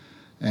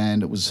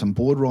 and it was some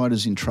board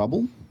riders in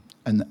trouble,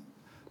 and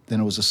then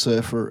it was a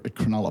surfer at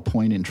Cronulla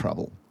Point in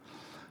trouble.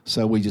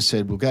 So we just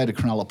said, we'll go to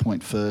Cronulla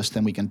Point first,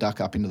 then we can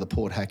duck up into the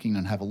Port Hacking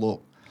and have a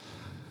look.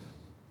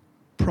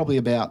 Probably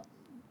about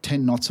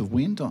 10 knots of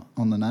wind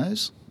on the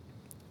nose.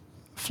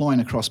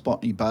 Flying across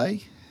Botany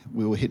Bay,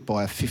 we were hit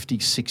by a 50,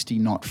 60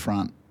 knot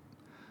front,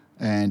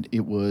 and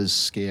it was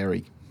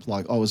scary.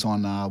 Like, I was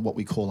on what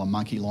we call a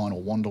monkey line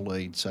or wander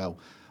lead. So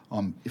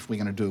if we're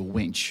going to do a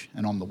winch,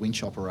 and I'm the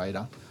winch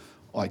operator,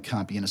 I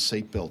can't be in a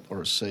seatbelt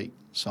or a seat.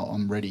 So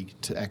I'm ready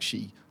to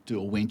actually do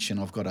a winch, and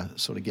I've got to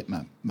sort of get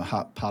my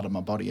part of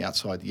my body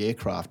outside the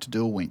aircraft to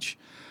do a winch.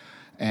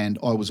 And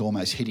I was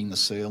almost hitting the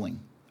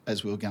ceiling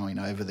as we were going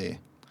over there.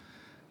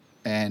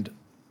 And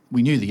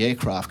we knew the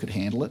aircraft could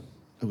handle it.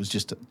 It was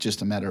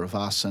just a matter of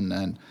us and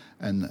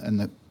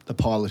the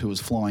pilot who was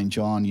flying,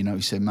 John, you know,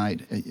 he said,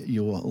 mate,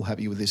 you're all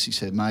happy with this? He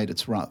said, mate,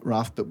 it's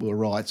rough, but we're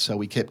right. So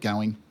we kept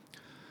going,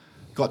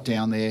 got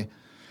down there.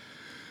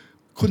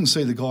 Couldn't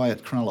see the guy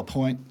at Cronulla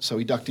Point, so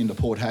we ducked into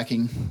Port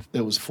Hacking.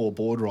 There was 4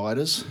 board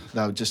riders.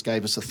 They just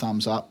gave us a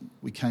thumbs up.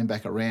 We came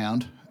back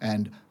around,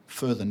 and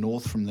further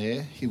north from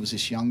there, he was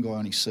this young guy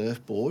on his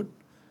surfboard.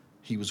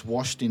 He was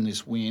washed in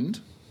this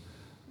wind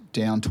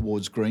down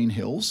towards Green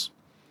Hills,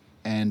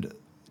 and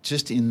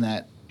just in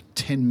that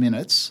 10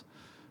 minutes,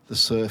 the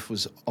surf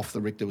was off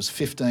the Richter. It was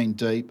 15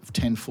 deep,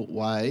 10-foot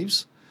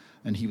waves,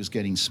 and he was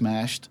getting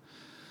smashed.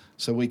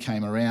 So we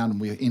came around and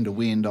we were into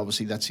wind.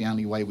 Obviously, that's the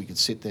only way we could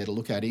sit there to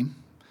look at him.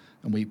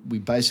 And we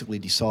basically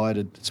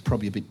decided it's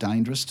probably a bit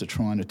dangerous to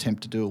try and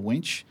attempt to do a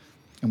winch.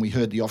 And we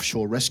heard the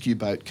offshore rescue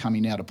boat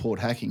coming out of Port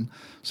Hacking.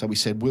 So we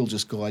said, we'll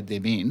just guide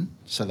them in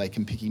so they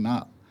can pick him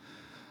up.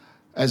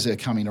 As they're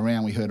coming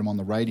around, we heard them on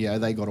the radio.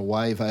 They got a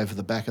wave over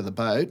the back of the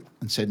boat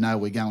and said, no,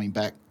 we're going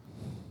back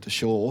to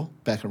shore,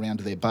 back around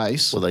to their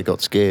base. Well, they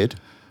got scared.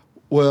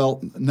 Well,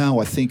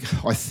 no, I think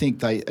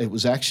it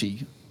was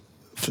actually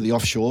for the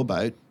offshore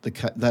boat,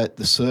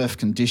 the surf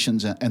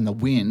conditions and the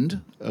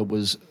wind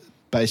was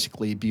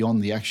basically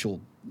beyond the actual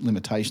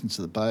limitations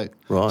of the boat.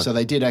 Right. So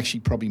they did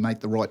actually probably make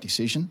the right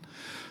decision.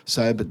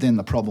 So, but then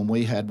the problem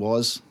we had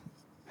was,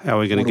 how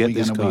are we going to get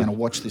this guy? We're going to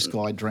watch this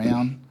guy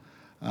drown.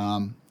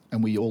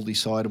 And we all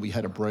decided, we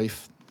had a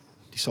brief,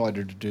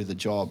 decided to do the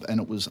job,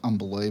 and it was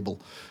unbelievable.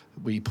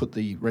 We put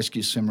the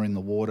rescue swimmer in the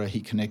water.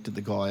 He connected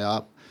the guy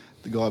up.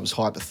 The guy was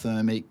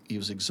hypothermic. He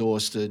was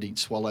exhausted. He'd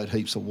swallowed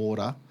heaps of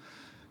water.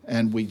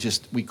 And we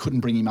couldn't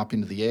bring him up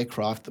into the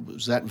aircraft. It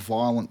was that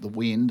violent, the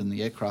wind and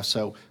the aircraft.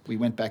 So we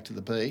went back to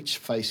the beach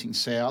facing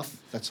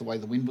south. That's the way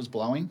the wind was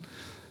blowing.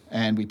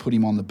 And we put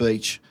him on the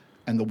beach,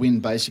 and the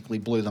wind basically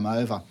blew them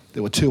over.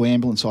 There were 2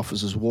 ambulance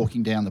officers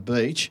walking down the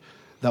beach.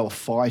 They were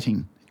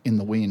fighting in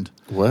the wind.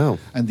 Wow.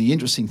 And the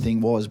interesting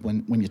thing was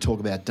when you talk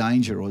about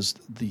danger was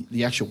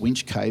the actual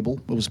winch cable.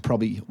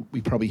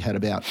 We probably had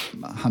about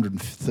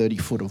 130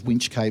 foot of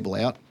winch cable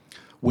out.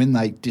 When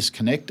they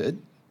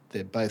disconnected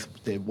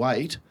their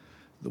weight,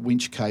 the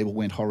winch cable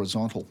went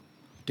horizontal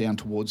down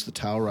towards the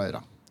tail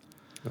rotor.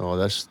 Oh,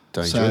 that's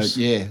dangerous.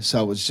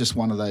 So it was just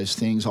one of those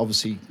things.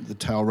 Obviously, the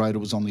tail rotor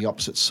was on the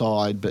opposite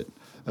side, but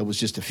it was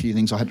just a few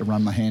things. I had to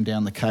run my hand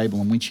down the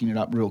cable and winching it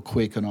up real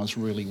quick, and I was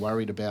really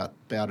worried about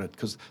it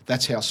because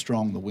that's how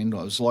strong the wind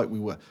was. It was like we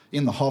were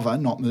in the hover,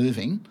 not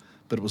moving,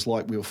 but it was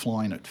like we were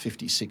flying at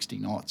 50, 60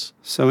 knots.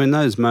 So in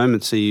those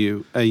moments, are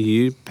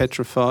you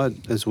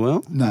petrified as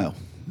well? No.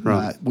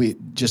 Right. We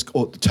just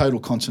total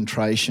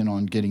concentration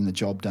on getting the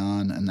job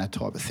done and that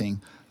type of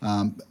thing.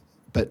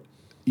 But,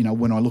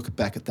 when I look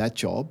back at that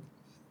job,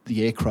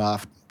 the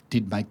aircraft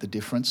did make the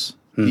difference.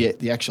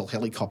 The actual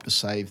helicopter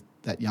saved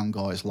that young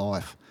guy's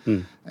life.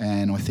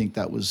 And I think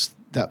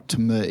that to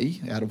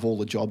me, out of all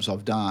the jobs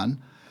I've done,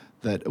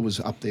 that it was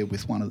up there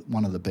with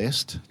one of the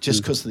best,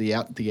 just because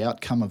of the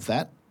outcome of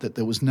that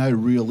there was no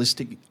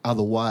realistic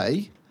other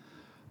way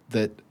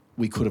that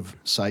we could have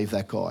saved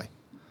that guy.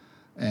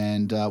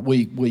 And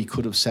we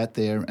could have sat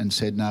there and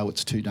said, no,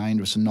 it's too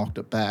dangerous, and knocked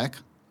it back.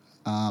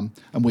 And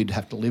we'd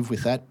have to live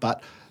with that.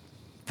 But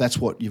that's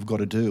what you've got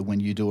to do when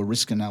you do a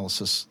risk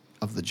analysis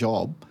of the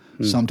job.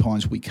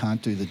 Sometimes we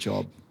can't do the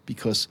job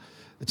because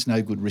it's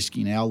no good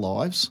risking our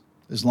lives.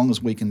 As long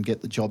as we can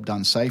get the job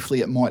done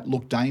safely, it might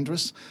look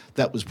dangerous.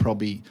 That was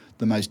probably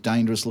the most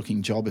dangerous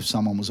looking job if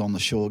someone was on the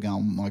shore going, oh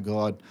my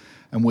God.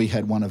 And we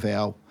had one of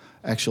our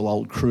actual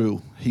old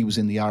crew, he was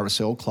in the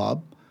RSL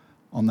club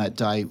on that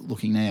day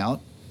looking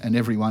out, and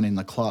everyone in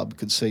the club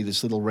could see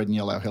this little red and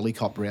yellow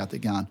helicopter out there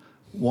going,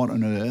 what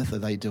on earth are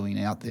they doing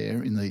out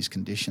there in these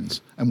conditions?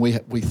 And we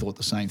thought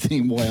the same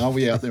thing. Why are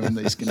we out there in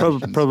these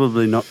conditions?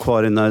 Probably not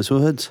quite in those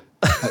words.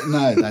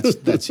 No,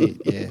 that's it,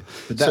 yeah.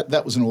 But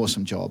that was an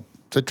awesome job.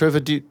 So,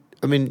 Trevor,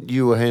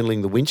 you were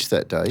handling the winch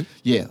that day.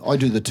 Yeah, I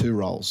do the 2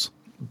 roles.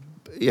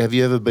 Have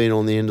you ever been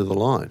on the end of the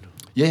line?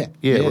 Yeah,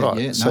 right.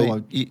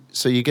 Yeah.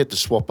 So you get to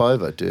swap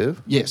over, do you?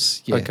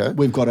 Yes, yeah. Okay.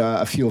 We've got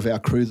a few of our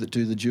crew that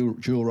do the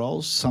dual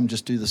roles. Some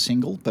just do the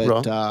single,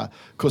 but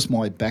because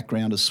my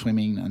background is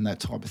swimming and that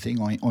type of thing,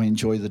 I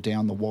enjoy the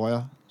down the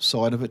wire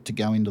side of it to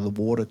go into the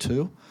water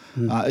too.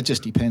 It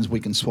just depends. We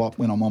can swap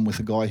when I'm on with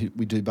a guy.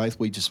 We do both.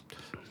 We just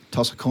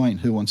toss a coin.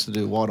 Who wants to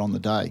do what on the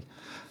day?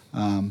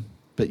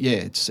 But yeah,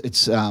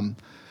 it's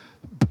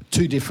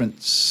 2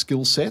 different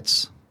skill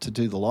sets to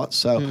do the lot.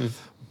 So.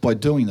 By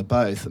doing the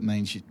both, it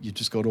means you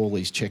just got all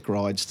these check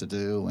rides to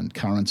do and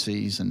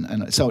currencies,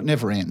 and so it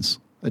never ends.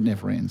 It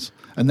never ends.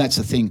 And that's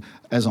the thing,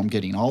 as I'm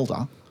getting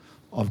older,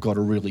 I've got to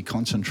really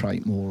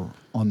concentrate more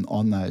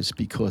on those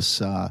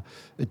because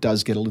it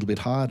does get a little bit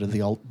harder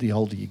the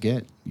older you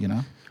get,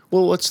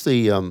 Well, what's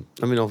the?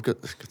 I've got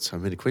so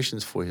many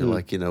questions for you.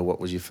 Like, what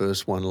was your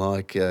first one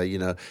like?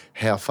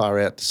 How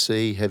far out to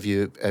sea have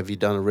you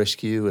done a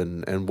rescue,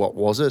 and what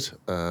was it?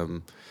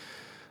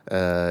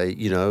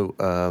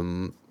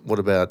 What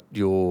about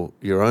your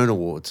own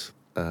awards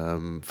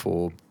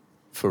for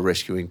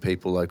rescuing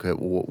people? Like,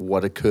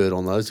 what occurred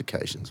on those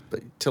occasions?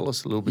 But tell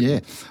us a little bit. Yeah,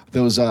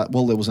 there was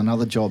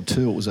another job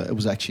too. It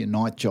was actually a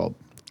night job.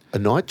 A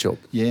night job.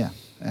 Yeah,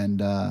 and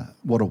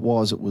what it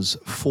was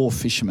 4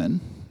 fishermen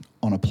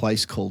on a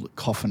place called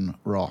Coffin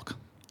Rock.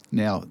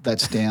 Now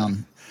that's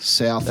down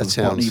south of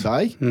Botany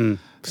Bay.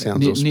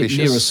 Sounds auspicious.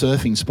 Near a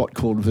surfing spot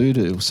called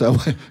Voodoo. So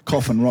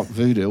Coffin Rock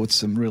Voodoo, it's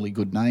some really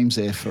good names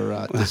there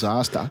for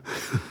disaster.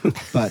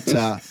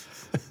 But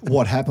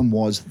what happened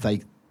was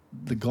the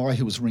guy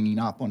who was ringing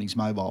up on his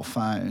mobile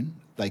phone,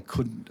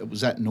 it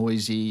was that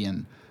noisy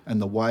and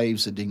and the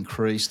waves had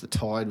increased, the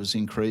tide was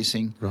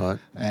increasing. Right.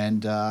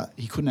 And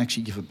he couldn't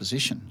actually give a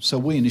position. So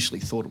we initially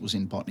thought it was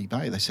in Botany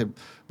Bay. They said,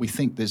 we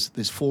think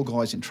there's 4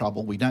 guys in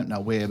trouble. We don't know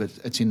where, but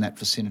it's in that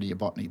vicinity of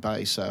Botany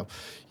Bay. So,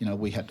 you know,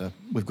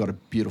 we've got a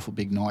beautiful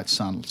big night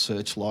sun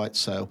searchlight.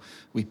 So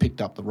we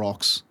picked up the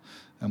rocks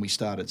and we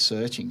started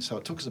searching. So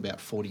it took us about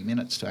 40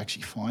 minutes to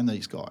actually find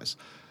these guys.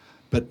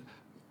 But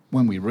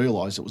when we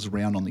realised it was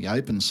around on the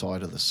open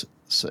side of the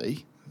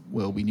sea,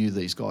 well, we knew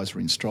these guys were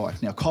in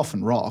strike. Now,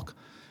 Coffin Rock,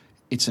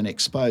 it's an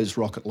exposed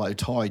rock at low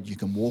tide you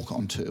can walk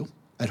onto.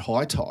 At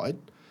high tide,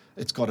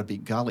 it's got a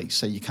big gully,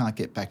 so you can't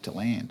get back to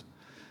land.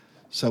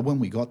 So when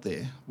we got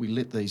there, we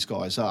lit these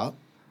guys up,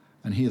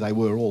 and here they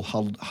were all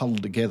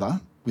huddled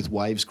together with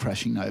waves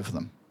crashing over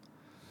them.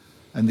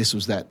 And this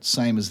was that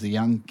same as the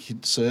young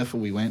kid surfer.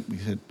 We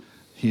said,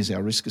 here's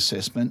our risk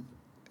assessment.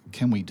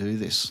 Can we do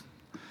this?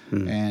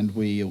 And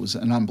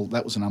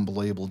that was an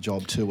unbelievable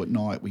job too. At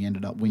night, we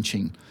ended up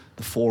winching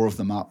the 4 of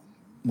them up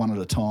one at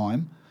a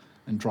time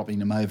and dropping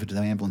them over to the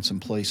ambulance and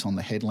police on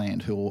the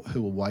headland who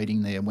were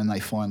waiting there when they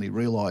finally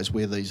realised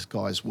where these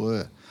guys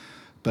were.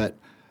 But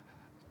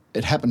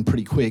it happened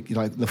pretty quick. You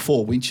know, the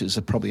 4 winches,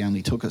 it probably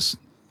only took us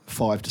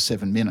 5 to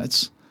 7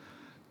 minutes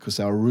because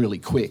they were really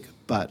quick.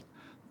 But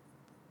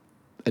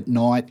at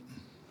night,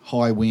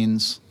 high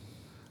winds,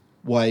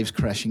 waves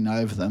crashing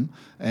over them,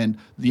 and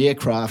the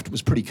aircraft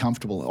was pretty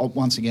comfortable.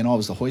 Once again, I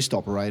was the hoist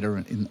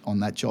operator on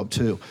that job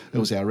too. It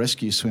was our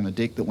rescue swimmer,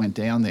 Dick, that went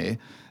down there,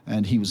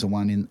 and he was the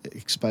one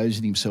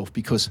exposing himself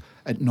because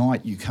at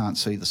night you can't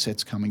see the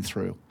sets coming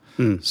through.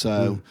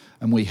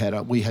 And we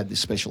had this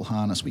special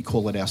harness. We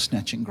call it our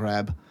snatch and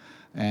grab,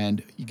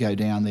 and you go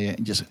down there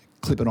and just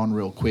clip it on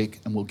real quick,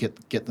 and we'll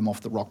get them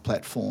off the rock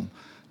platform.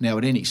 Now,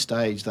 at any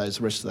stage, the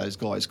rest of those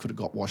guys could have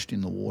got washed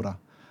in the water.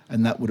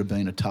 And that would have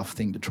been a tough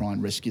thing to try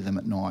and rescue them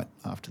at night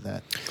after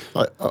that.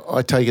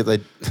 I take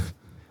it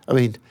I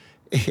mean,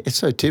 it's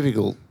so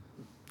typical.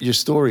 Your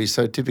story is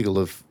so typical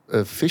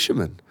of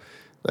fishermen.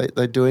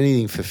 They do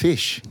anything for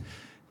fish,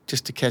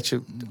 just to catch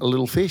a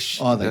little fish.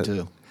 Oh, they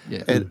do.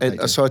 Yeah.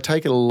 And so I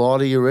take it a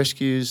lot of your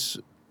rescues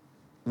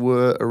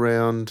were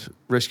around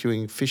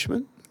rescuing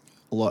fishermen.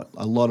 A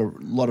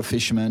lot of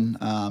fishermen,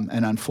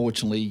 and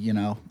unfortunately, you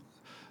know,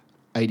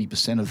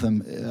 80% of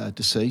them are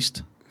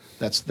deceased.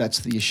 That's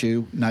the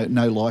issue.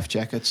 No life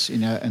jackets, you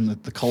know, and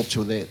the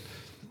culture that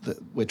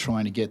we're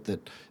trying to get,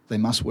 that they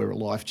must wear a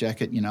life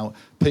jacket. You know,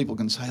 people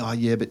can say, oh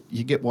yeah, but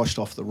you get washed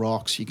off the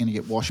rocks, you're going to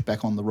get washed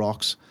back on the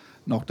rocks,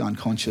 knocked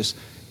unconscious.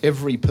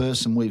 Every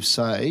person we've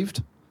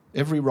saved,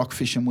 every rock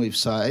fisherman we've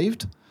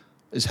saved,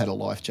 has had a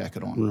life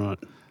jacket on.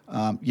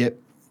 Right. Yep,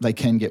 they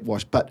can get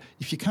washed, but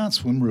if you can't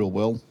swim real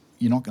well,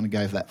 you're not going to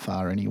go that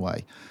far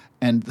anyway.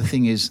 And the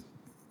thing is,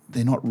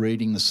 they're not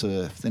reading the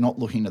surf, they're not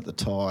looking at the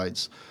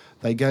tides.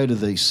 They go to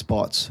these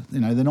spots,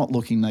 you know, they're not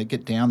looking, they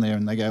get down there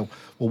and they go,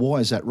 well, why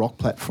is that rock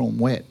platform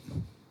wet?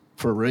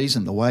 For a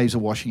reason, the waves are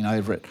washing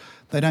over it.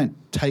 They don't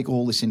take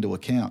all this into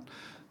account.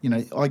 You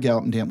know, I go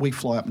up and down, we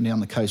fly up and down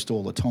the coast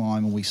all the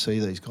time, and we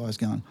see these guys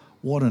going,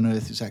 what on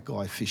earth is that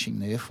guy fishing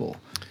there for?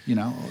 You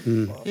know,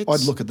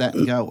 I'd look at that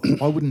and go,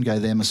 I wouldn't go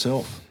there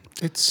myself.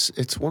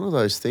 It's one of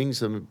those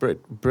things. I mean,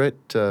 Brett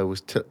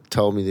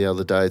told me the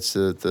other day it's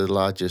the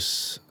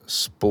largest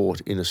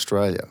sport in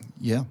Australia.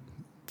 Yeah.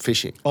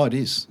 Fishing. Oh, it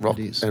is. Rock,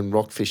 it is. And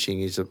rock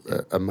fishing is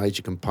a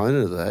major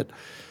component of that.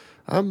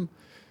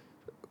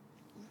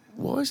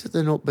 Why is it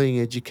they're not being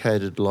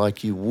educated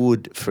like you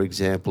would, for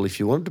example, if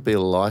you wanted to be a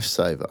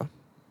lifesaver,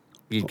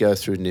 you'd go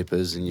through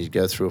Nippers and you'd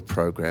go through a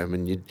program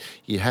and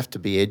you have to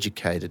be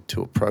educated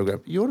to a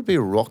program. You want to be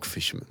a rock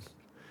fisherman.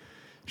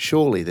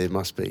 Surely there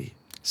must be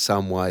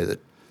some way that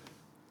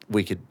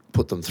we could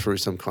put them through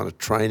some kind of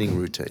training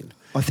routine.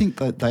 I think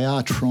that they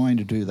are trying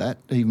to do that.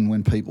 Even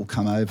when people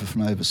come over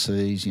from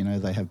overseas, you know,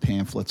 they have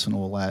pamphlets and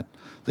all that.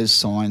 There's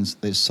signs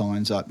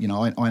up. You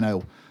know, I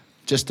know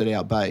just at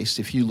our base,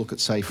 if you look at,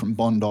 say, from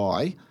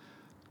Bondi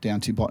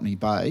down to Botany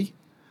Bay,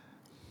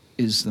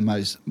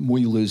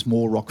 we lose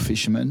more rock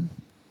fishermen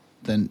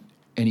than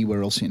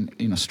anywhere else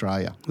in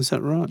Australia. Is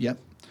that right? Yep.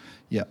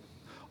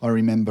 I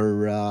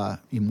remember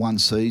in one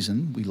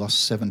season we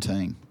lost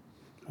 17.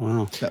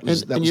 Wow. That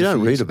was and you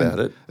don't read about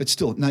it. It's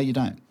still, no, you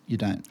don't. You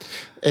don't.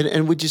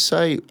 And would you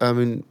say, I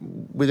mean,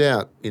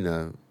 without, you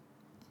know,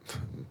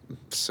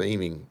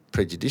 seeming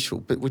prejudicial,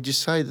 but would you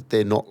say that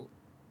they're not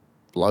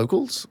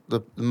locals?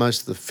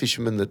 Most of the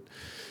fishermen that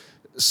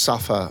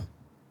suffer,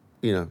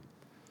 you know,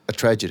 a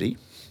tragedy,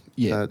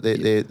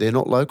 they're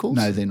not locals?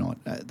 No, they're not.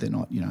 They're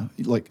not, you know.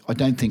 Like, I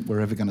don't think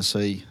we're ever going to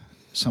see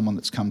someone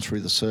that's come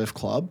through the surf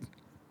club.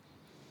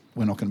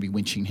 We're not going to be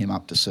winching him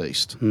up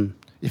deceased.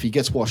 If he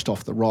gets washed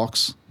off the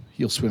rocks,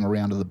 he'll swim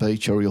around to the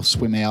beach, or he'll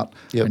swim out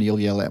and he'll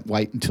yell out,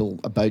 wait until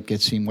a boat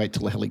gets him, wait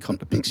till a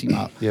helicopter picks him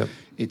up.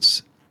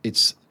 It's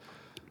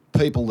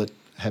people that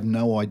have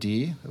no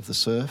idea of the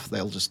surf.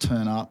 They'll just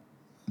turn up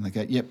and they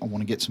go, yep, I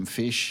want to get some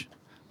fish.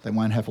 They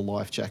won't have a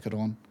life jacket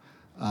on.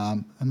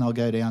 And they'll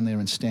go down there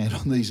and stand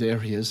on these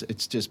areas.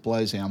 It just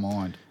blows our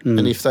mind.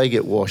 And if they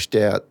get washed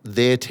out,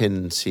 their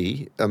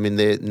tendency,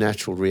 their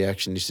natural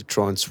reaction is to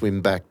try and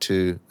swim back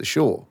to the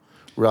shore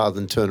rather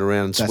than turn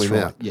around and That's swim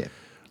right, out. yeah.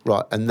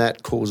 Right, and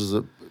that causes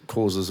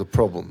a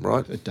problem,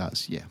 right? It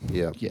does, yeah.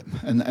 Yeah. Yeah,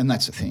 and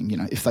that's the thing,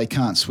 if they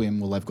can't swim,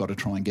 well, they've got to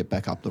try and get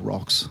back up the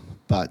rocks.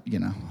 But,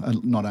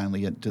 not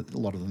only a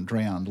lot of them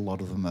drowned, a lot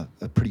of them are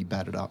pretty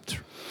battered up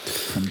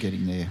from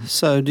getting there.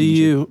 So do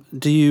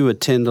you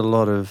attend a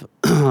lot of,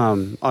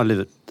 I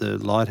live at the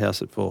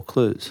lighthouse at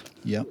Vaucluse.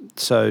 Yep.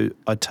 So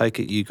I take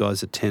it you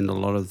guys attend a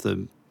lot of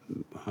the,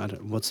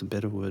 what's the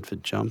better word for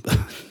jump?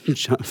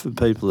 For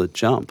people that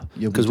jump.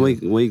 Yeah, because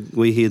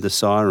we hear the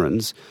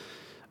sirens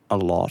a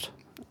lot.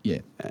 Yeah.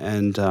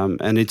 And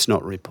it's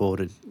not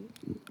reported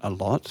a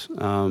lot.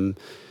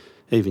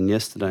 Even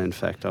yesterday, in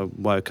fact, I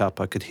woke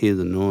up, I could hear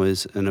the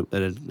noise, and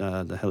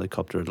the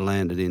helicopter had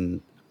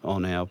landed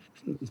on our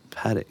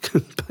paddock,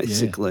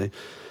 basically.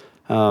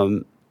 Yeah.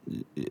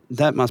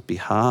 That must be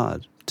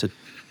hard to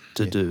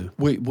do.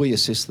 We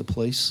assist the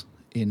police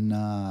in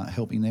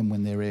helping them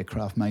when their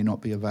aircraft may not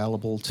be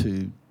available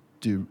to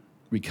do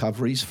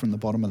recoveries from the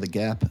bottom of the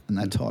gap and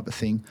that type of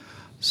thing.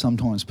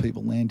 Sometimes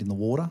people land in the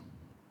water,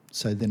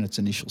 so then it's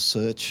initial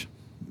search,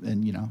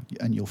 and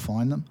you'll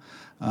find them.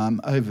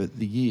 Over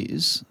the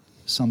years,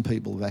 some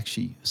people have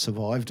actually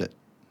survived it,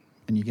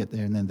 and you get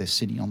there and then they're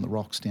sitting on the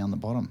rocks down the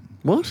bottom.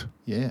 What?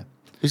 Yeah.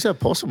 Is that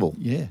possible?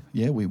 Yeah.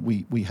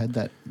 We had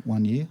that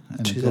one year.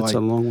 And Gee, the guy, that's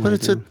a long way. But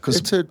it's down.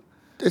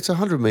 it's a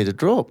 100-metre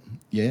drop.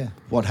 Yeah.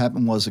 What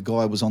happened was a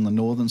guy was on the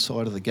northern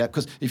side of the gap,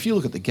 because if you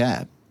look at the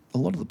gap, a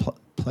lot of the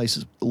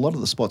places, a lot of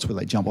the spots where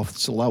they jump off,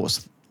 it's the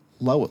lowest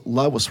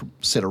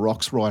set of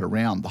rocks right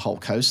around the whole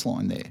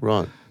coastline there.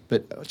 Right.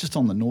 But just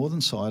on the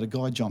northern side, a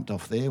guy jumped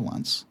off there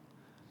once,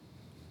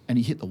 and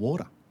he hit the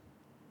water.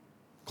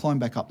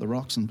 Climbed back up the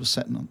rocks and was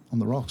sitting on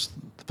the rocks.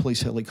 The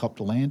police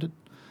helicopter landed.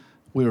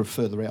 We were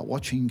further out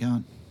watching,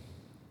 going.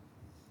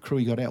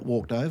 Crew got out,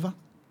 walked over.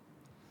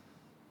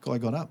 Guy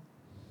got up,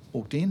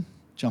 walked in,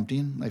 jumped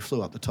in. They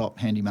flew up the top,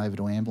 handed him over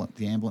to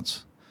the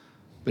ambulance.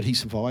 But he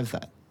survived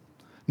that.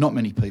 Not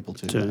many people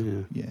do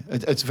that. Yeah.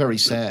 It's very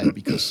sad,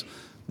 because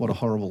what a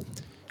horrible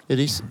It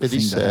is thing to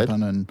sad.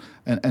 happen,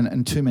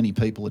 and too many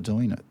people are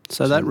doing it.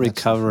 So that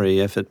recovery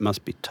effort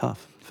must be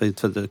tough for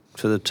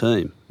the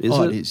team,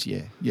 isn't it? It is,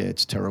 yeah. Yeah,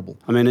 it's terrible.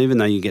 I mean, even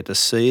though you get to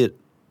see it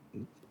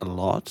a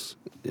lot,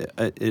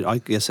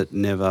 I guess it's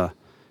never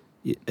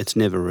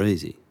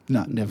easy.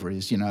 No, it never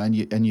is. And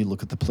you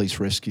look at the police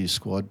rescue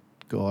squad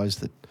guys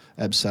that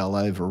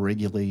abseil over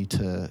regularly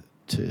to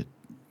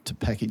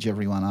package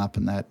everyone up,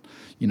 and that,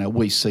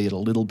 we see it a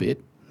little bit,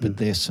 but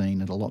they're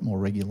seeing it a lot more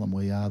regular than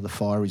we are. The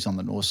fireys on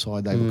the north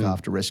side, they look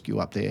after rescue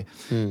up there.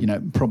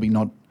 Probably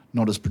not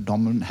as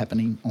predominant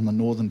happening on the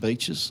northern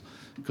beaches,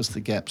 because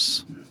the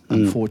gaps,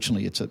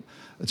 unfortunately, it's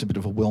a bit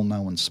of a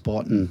well-known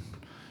spot, and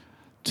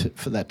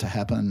for that to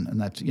happen,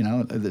 and that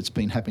it's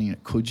been happening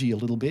at Coogee a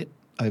little bit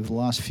over the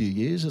last few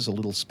years. There's a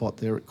little spot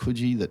there at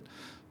Coogee that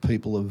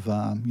people have,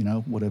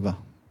 whatever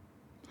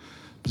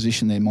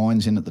position their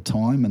minds in at the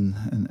time,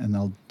 and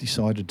they'll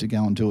decided to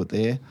go and do it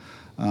there.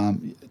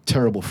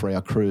 Terrible for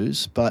our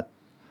crews, but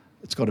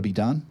it's got to be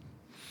done,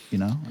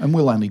 and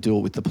we'll only do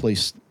it with the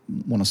police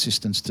want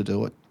assistance to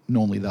do it.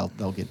 Normally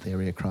they'll get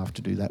their aircraft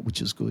to do that,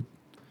 which is good.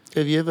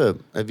 Have you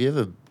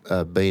ever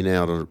been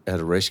out at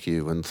a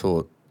rescue and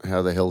thought,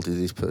 how the hell did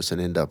this person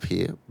end up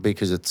here?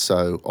 Because it's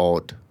so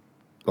odd.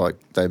 Like,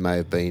 they may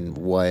have been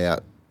way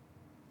out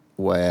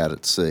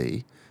at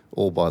sea,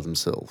 all by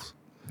themselves,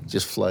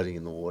 just floating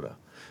in the water.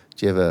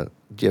 Do you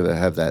ever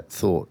have that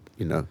thought?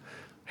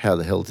 How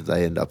the hell did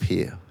they end up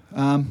here?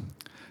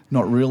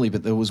 Not really,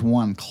 but there was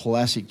one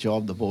classic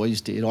job the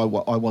boys did. I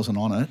wasn't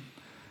on it,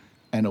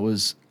 and it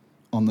was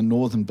on the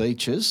northern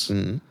beaches,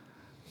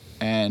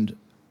 and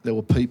there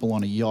were people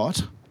on a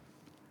yacht,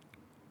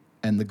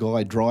 and the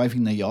guy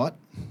driving the yacht,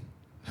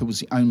 who was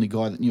the only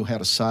guy that knew how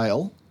to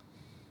sail,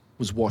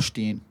 was washed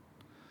in.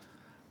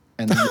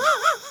 And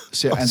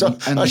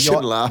I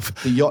shouldn't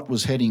laugh. The yacht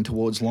was heading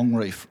towards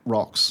Longreef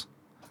Rocks,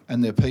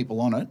 and their people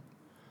on it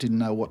didn't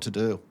know what to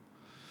do.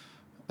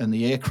 And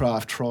the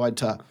aircraft tried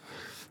to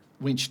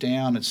winch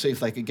down and see if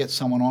they could get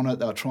someone on it.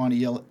 They were trying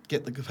to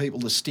get the people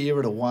to steer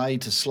it away,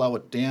 to slow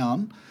it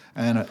down.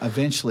 And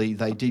eventually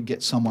they did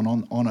get someone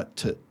on it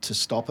to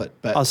stop it.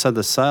 But so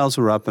the sails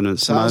were up and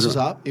it's sails was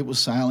up. It was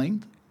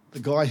sailing. The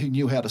guy who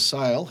knew how to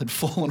sail had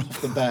fallen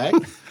off the back,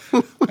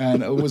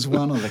 and it was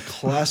one of the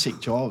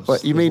classic jobs.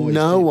 But you mean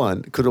no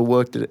one could have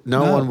worked it?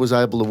 No one was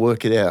able to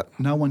work it out.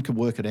 No one could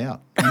work it out,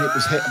 and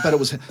it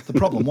was. The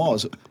problem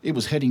was it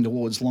was heading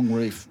towards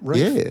Longreef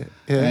Reef,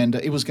 and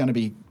it was going to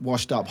be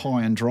washed up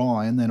high and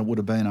dry, and then it would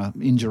have been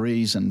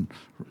injuries and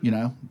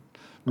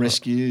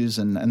rescues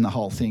and the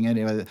whole thing.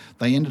 Anyway,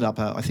 they ended up.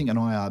 I think an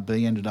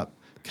IRB ended up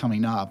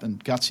coming up,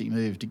 and Gutsy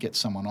moved to get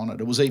someone on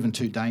it. It was even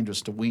too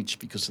dangerous to winch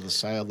because of the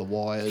sail, the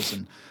wires,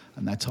 and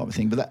that type of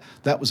thing. But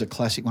that was a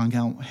classic one.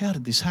 Going, how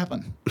did this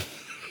happen?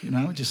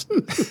 Just.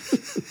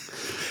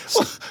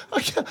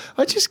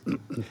 I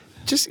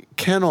just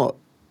cannot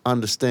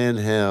understand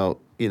how,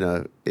 you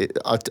know,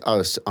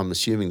 I'm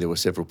assuming there were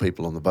several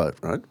people on the boat,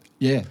 right?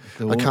 Yeah.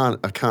 I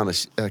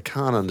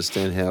can't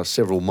understand how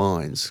several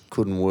minds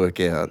couldn't work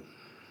out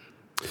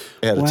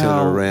how to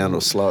turn it around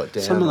or slow it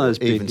down, some of those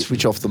or even big-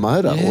 switch off the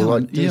motor or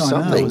like do I know.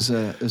 something.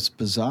 It was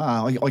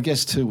bizarre. I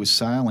guess too with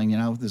sailing, you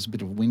know, there's a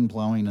bit of wind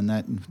blowing and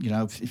that, and you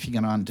know, if you're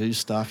going to undo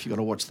stuff, you got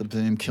to watch the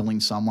boom killing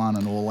someone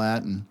and all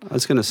that. And I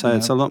was going to say you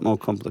it's know. a lot more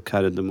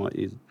complicated than what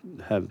you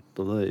have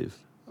believe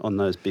on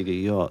those bigger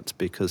yachts,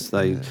 because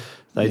they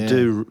Yeah.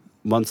 do,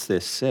 once they're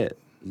set,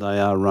 they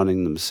are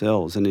running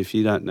themselves, and if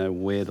you don't know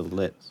where to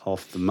let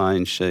off the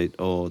main sheet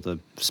or the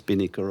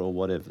spinnaker or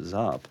whatever's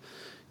up,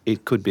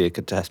 it could be a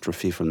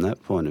catastrophe from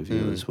that point of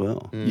view as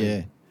well.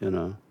 Yeah, You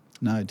know,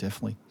 no,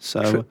 definitely.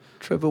 so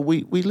Trevor,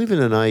 we live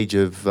in an age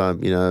of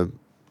you know,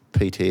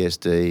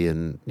 PTSD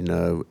and you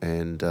know,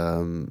 and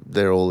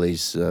there are all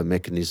these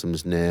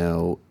mechanisms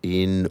now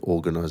in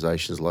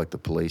organisations like the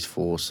police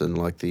force and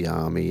like the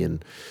army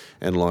and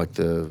like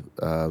the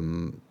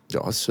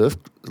surf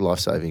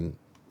lifesaving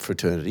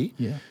fraternity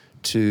Yeah.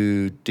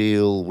 to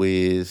deal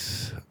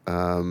with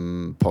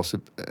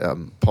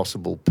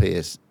possible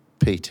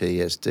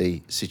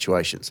PTSD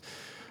situations.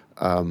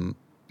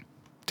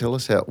 Tell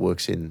us how it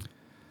works in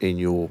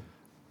your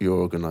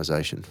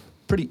organisation.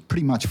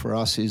 Pretty much for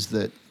us is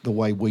that the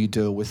way we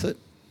deal with it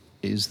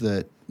is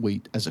that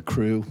we, as a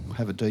crew,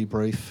 have a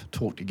debrief,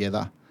 talk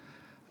together.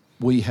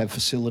 We have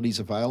facilities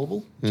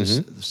available,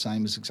 just the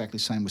same as exactly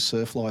the same with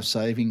surf life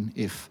saving.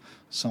 If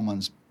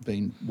someone's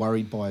been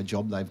worried by a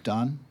job they've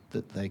done,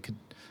 that they could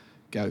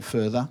go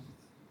further.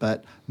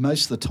 But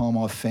most of the time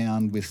I've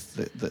found with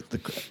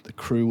the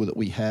crew that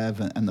we have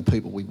and the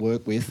people we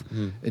work with,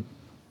 it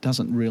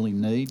doesn't really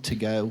need to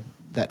go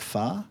that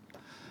far,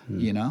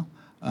 you know.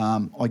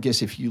 I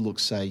guess if you look,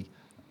 say,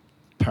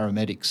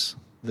 paramedics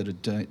that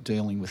are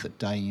dealing with it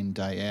day in,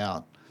 day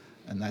out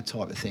and that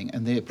type of thing,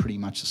 and they're pretty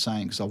much the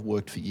same because I've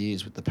worked for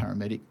years with the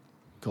paramedic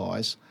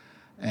guys.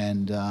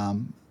 And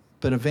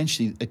but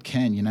eventually it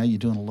can, you know, you're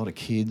doing a lot of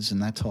kids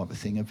and that type of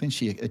thing.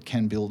 Eventually it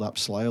can build up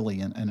slowly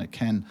and it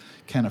can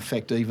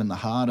affect even the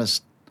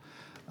hardest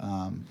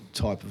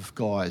type of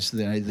guys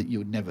that you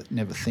would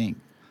never think.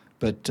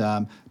 But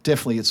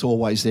definitely it's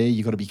always there.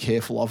 You've got to be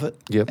careful of it.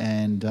 Yep.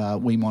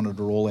 And we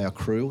monitor all our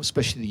crew,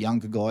 especially the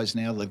younger guys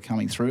now that are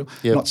coming through.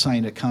 Yep. Not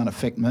saying it can't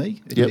affect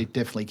me. It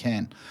definitely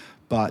can.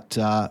 But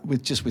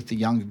with the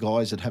younger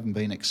guys that haven't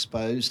been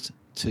exposed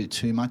to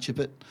too much of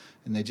it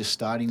and they're just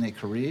starting their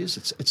careers,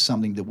 it's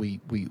something that we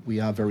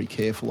are very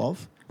careful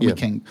of. Yep.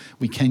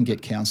 We can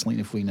get counselling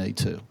if we need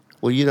to.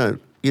 Well, you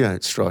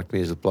don't strike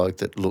me as a bloke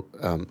that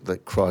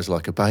that cries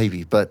like a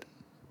baby, but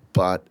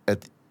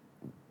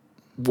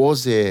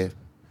was there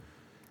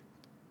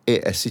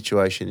a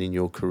situation in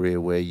your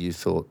career where you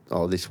thought,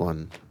 oh, this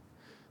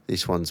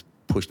one's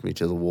pushed me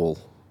to the wall?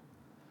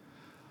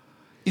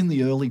 In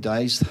the early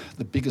days,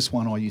 the biggest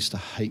one I used to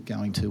hate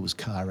going to was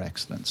car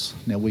accidents.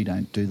 Now, we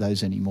don't do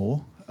those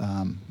anymore.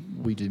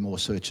 We do more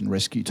search and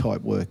rescue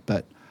type work,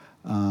 but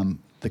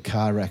the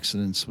car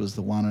accidents was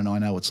the one, and I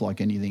know it's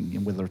like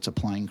anything, whether it's a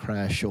plane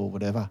crash or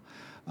whatever,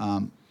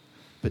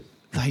 but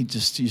they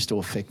just used to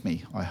affect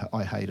me.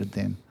 I hated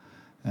them.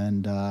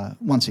 And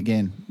once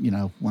again, you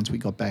know, once we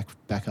got back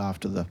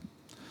after the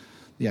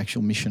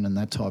actual mission and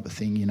that type of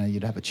thing, you know,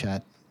 you'd have a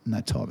chat and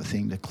that type of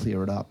thing to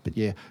clear it up. But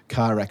yeah,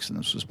 car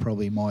accidents was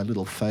probably my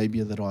little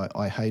phobia that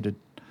I hated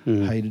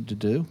to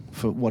do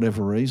for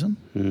whatever reason.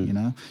 You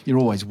know, you're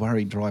always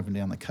worried driving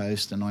down the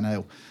coast, and I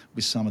know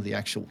with some of the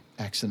actual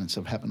accidents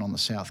that have happened on the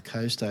south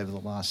coast over the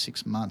last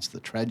 6 months, the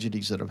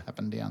tragedies that have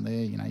happened down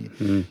there, you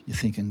know, you're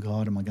thinking,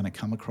 God, am I going to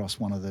come across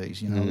one of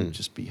these? You know, it would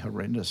just be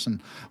horrendous.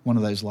 And one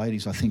of those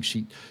ladies, I think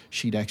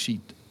she'd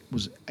actually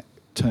was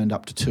turned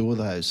up to 2 of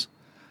those,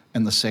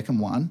 and the second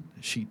one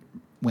she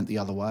went the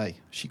other way.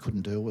 She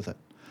couldn't deal with it.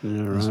 Yeah,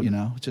 It was, right. you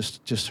know,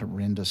 just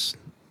horrendous.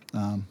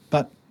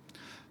 But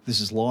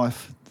this is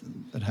life.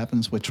 It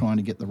happens. We're trying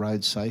to get the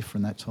roads safer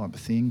and that type of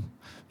thing,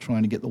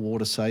 trying to get the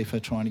water safer,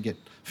 trying to get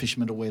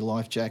fishermen to wear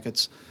life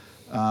jackets.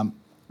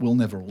 We'll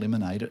never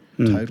eliminate it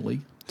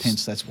totally.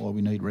 Hence, that's why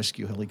we need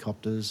rescue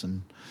helicopters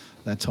and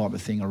that type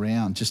of thing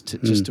around, just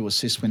to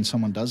assist when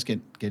someone does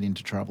get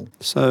into trouble.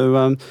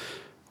 So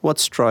what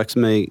strikes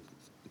me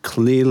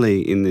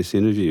clearly in this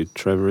interview,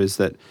 Trevor, is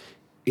that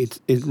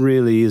it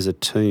really is a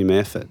team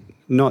effort,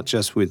 not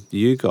just with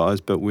you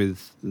guys, but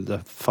with the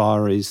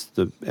fireys,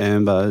 the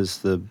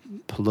ambos, the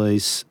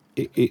police.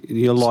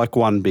 You're like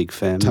one big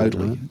family.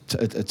 Totally.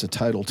 Right? It's a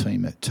total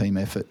team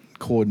effort,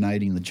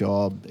 coordinating the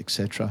job,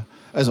 etc.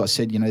 As I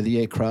said, you know, the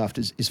aircraft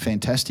is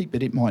fantastic,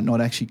 but it might not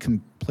actually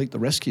complete the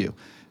rescue.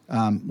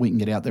 We can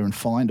get out there and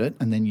find it,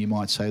 and then you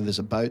might say there's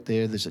a boat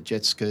there, there's a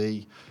jet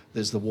ski,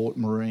 there's the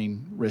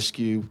marine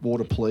rescue,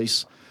 water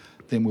police.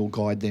 Then we'll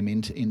guide them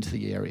into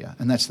the area,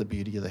 and that's the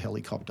beauty of the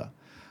helicopter.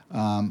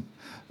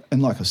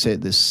 And like I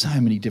said, there's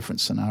so many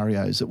different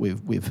scenarios that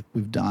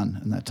we've done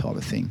and that type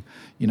of thing.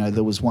 You know,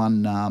 there was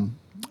one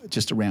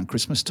just around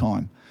Christmas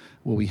time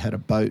where we had a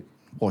boat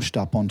washed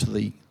up onto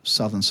the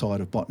southern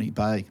side of Botany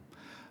Bay,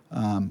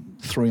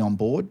 3 on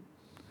board.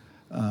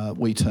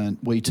 We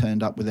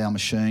turned up with our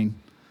machine,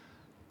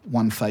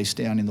 one face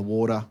down in the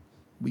water.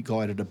 We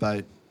guided a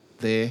boat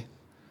there.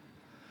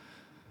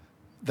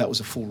 That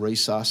was a full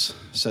resus.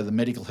 So the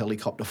medical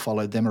helicopter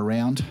followed them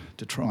around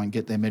to try and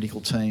get their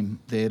medical team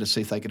there to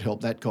see if they could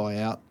help that guy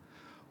out.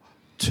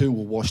 2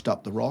 were washed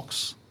up the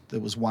rocks. There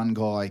was one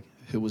guy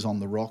who was on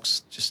the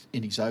rocks just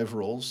in his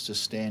overalls,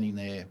 just standing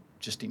there,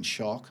 just in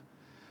shock.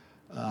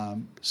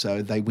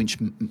 So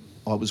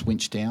I was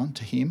winched down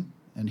to him,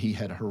 and he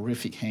had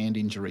horrific hand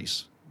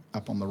injuries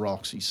up on the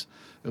rocks. It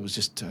was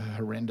just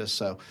horrendous.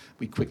 So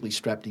we quickly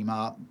strapped him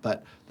up.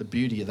 But the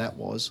beauty of that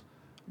was,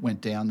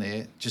 went down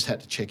there, just had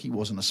to check he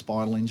wasn't a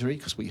spinal injury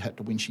because we had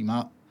to winched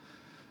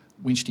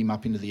him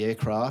up into the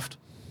aircraft.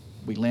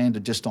 We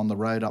landed just on the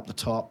road up the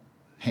top,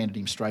 handed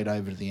him straight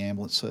over to the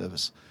ambulance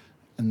service.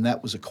 And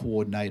that was a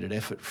coordinated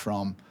effort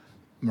from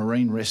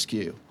Marine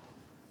Rescue,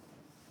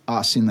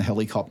 us in the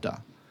helicopter,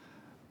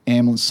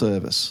 ambulance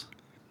service,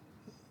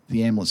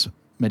 the ambulance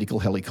medical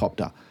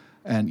helicopter.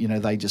 And,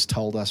 they just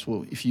told us,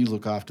 well, if you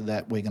look after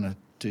that, we're going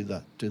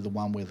to do the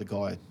one where the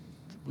guy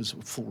was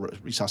full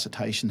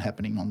resuscitation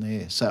happening on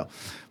there. So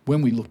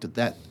when we looked at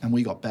that and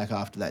we got back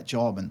after that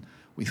job, and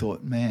we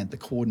thought, man, the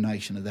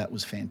coordination of that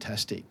was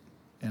fantastic,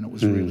 and it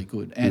was really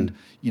good. And,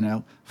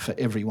 for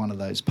every one of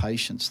those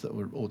patients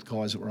or the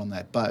guys that were on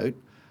that boat,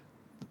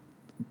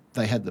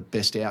 they had the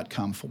best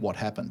outcome for what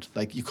happened.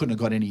 You couldn't have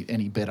got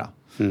any better.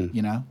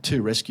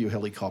 2 rescue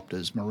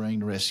helicopters,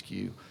 marine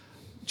rescue,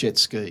 jet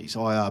skis,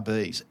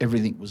 IRBs,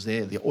 everything was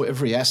there.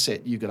 Every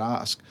asset you could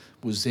ask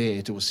was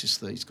there to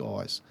assist these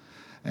guys.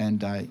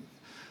 And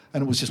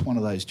it was just one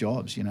of those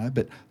jobs,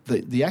 But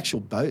the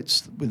actual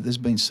boats, there's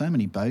been so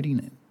many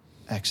boating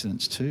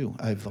accidents too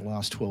over the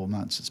last 12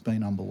 months. It's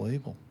been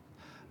unbelievable.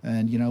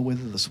 And,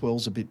 whether the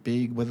swell's a bit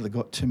big, whether they've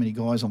got too many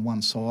guys on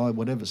one side,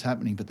 whatever's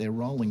happening, but they're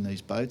rolling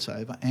these boats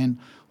over. And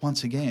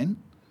once again,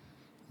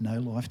 no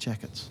life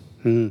jackets.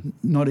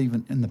 Not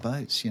even in the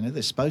boats.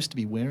 They're supposed to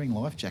be wearing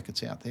life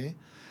jackets out there,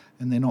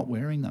 and they're not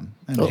wearing them.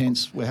 And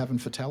hence we're having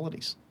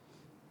fatalities.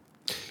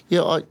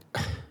 Yeah,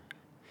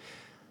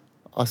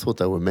 I thought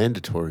they were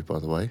mandatory, by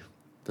the way,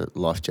 the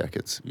life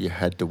jackets. You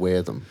had to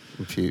wear them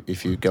if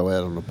you go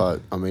out on a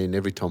boat. I mean,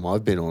 every time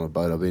I've been on a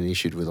boat, I've been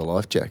issued with a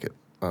life jacket.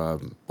 I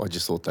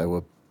just thought they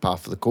were par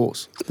for the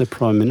course. The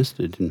Prime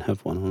Minister didn't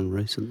have one on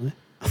recently.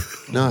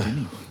 No.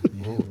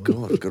 Oh,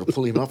 God, I've got to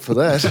pull him up for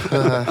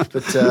that.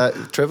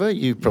 But Trevor,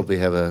 you probably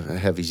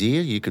have his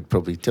ear. You could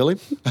probably tell him.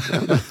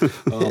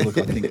 Look,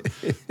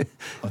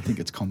 I think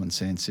it's common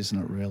sense, isn't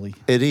it, really?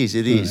 It is.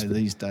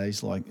 These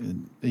days,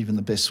 even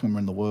the best swimmer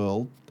in the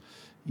world,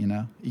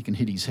 he can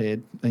hit his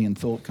head. Ian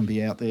Thorpe can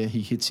be out there.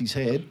 He hits his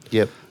head.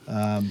 Yep.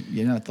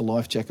 The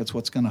life jacket's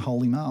what's going to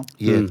hold him up.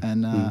 Yeah.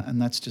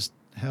 And that's just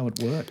how it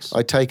works.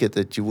 I take it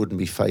that you wouldn't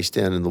be face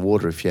down in the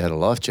water if you had a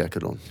life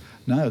jacket on.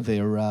 No,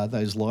 they're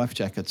those life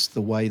jackets,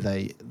 the way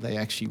they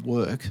actually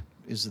work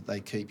is that they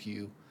keep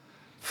you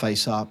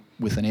face up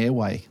with an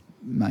airway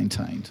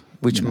maintained.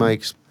 Which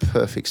makes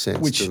perfect sense,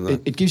 doesn't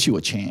it? It gives you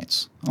a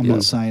chance. I'm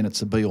not saying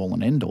it's a be-all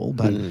and end-all,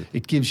 but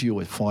it gives you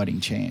a fighting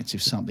chance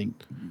if something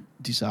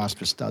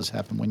disastrous does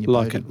happen when you're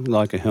boating.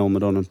 Like a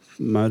helmet on a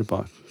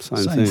motorbike.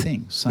 Same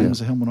thing. Same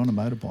as a helmet on a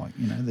motorbike.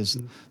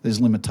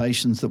 There's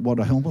limitations that what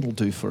a helmet will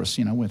do for us.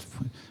 If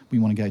we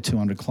want to go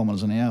 200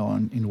 kilometres an hour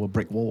into a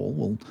brick wall,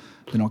 well,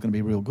 they're not going to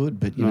be real good.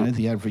 But,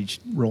 the average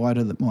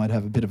rider that might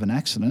have a bit of an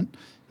accident,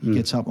 he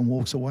gets up and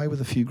walks away with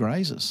a few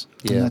grazes.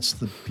 Yeah. And that's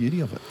the beauty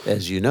of it.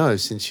 As you know,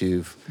 since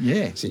you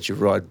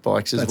ride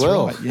bikes as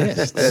well. Right,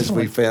 yes. As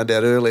we found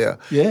out earlier.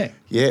 Yeah.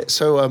 Yeah.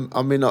 So,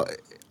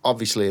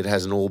 obviously it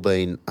hasn't all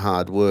been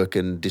hard work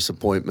and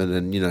disappointment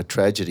and,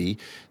 tragedy.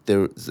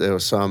 There are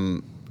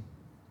some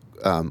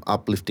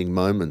uplifting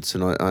moments,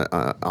 and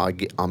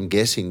I'm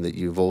guessing that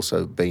you've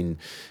also been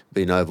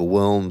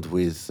overwhelmed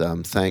with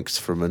thanks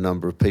from a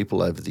number of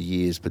people over the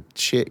years. But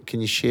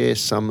can you share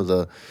some of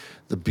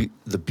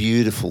the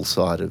beautiful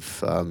side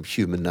of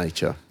human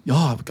nature?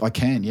 Oh, I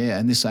can, yeah.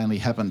 And this only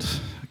happened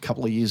a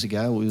couple of years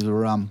ago.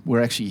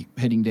 We're actually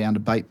heading down to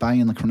Bait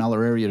Bay in the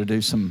Cronulla area to do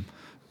some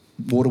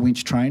water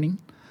winch training.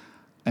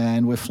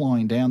 And we're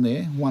flying down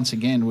there. Once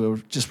again, we were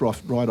just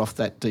right off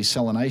that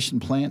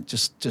desalination plant,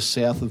 just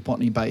south of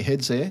Botany Bay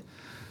Heads there.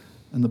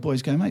 And the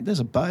boys go, mate,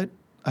 there's a boat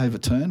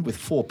overturned with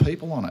 4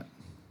 people on it.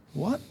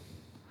 What?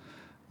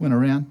 Went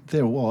around,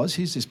 there it was.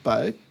 Here's this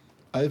boat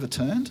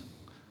overturned,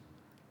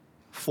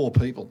 4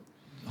 people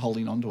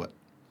holding onto it.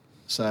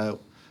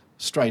 So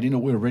straight in it,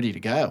 we were ready to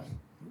go,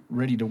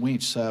 ready to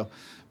winch. So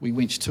we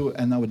winched to it,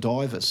 and they were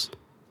divers.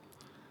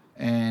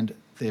 And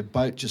their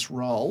boat just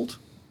rolled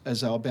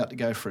as they were about to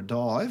go for a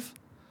dive,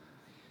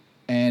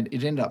 and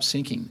it ended up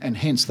sinking, and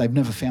hence they've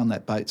never found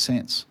that boat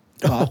since.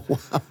 But,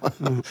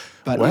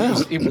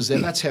 Wow. it was there.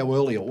 That's how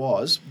early it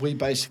was.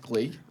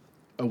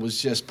 It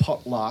was just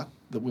pot luck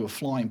that we were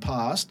flying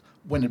past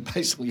when it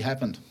basically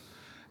happened,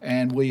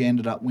 and we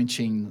ended up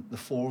winching the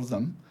 4 of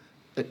them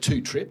at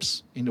 2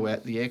 trips into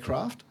the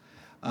aircraft.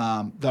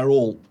 They're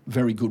all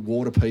very good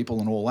water people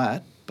and all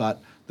that,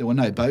 but there were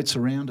no boats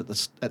around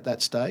at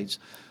that stage,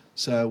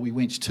 so we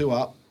winched 2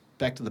 up,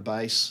 back to the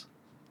base.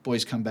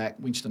 Boys come back,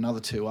 winched another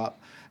 2 up,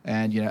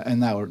 and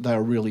and they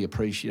were really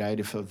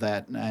appreciative of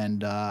that,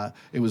 and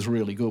it was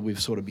really good.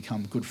 We've sort of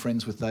become good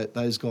friends with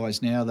those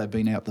guys now. They've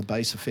been out the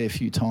base a fair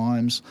few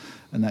times,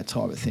 and that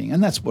type of thing.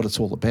 And that's what it's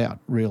all about,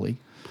 really.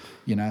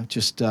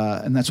 Just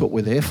and that's what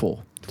we're there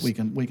for. We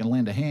can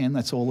lend a hand.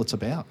 That's all it's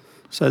about.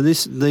 So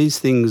these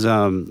things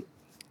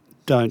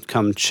don't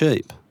come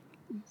cheap.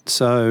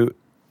 So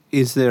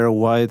is there a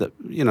way that,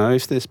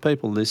 if there's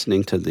people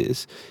listening to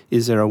this,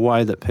 is there a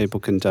way that people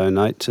can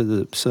donate to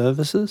the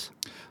services?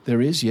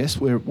 There is, yes.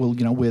 We're the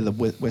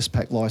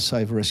Westpac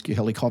Lifesaver Rescue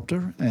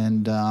Helicopter,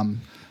 and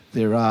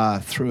there are,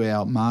 through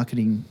our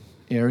marketing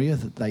area,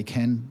 that they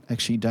can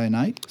actually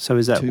donate. So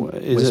is there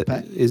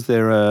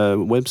a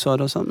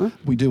website or something?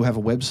 We do have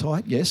a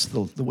website, yes,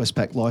 the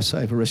Westpac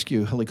Lifesaver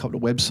Rescue Helicopter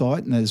website,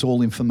 and there's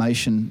all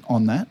information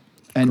on that.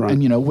 And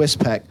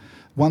Westpac,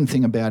 one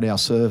thing about our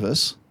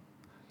service,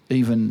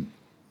 even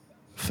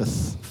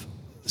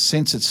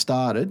since it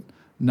started,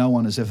 no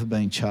one has ever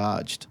been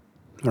charged.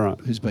 Right.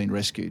 Who's been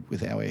rescued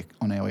with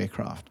on our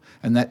aircraft,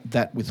 and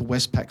that with the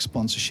Westpac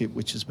sponsorship,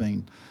 which has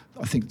been,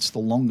 I think it's the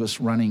longest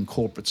running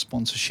corporate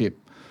sponsorship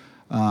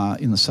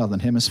in the Southern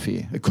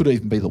Hemisphere. It could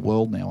even be the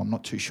world now. I'm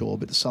not too sure,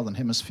 but the Southern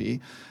Hemisphere,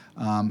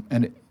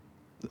 and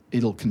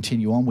it'll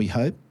continue on, we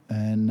hope.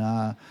 And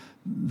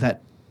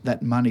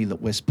that money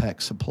that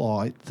Westpac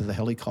supplied to the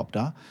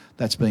helicopter,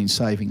 that's been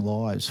saving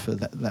lives for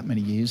that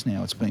many years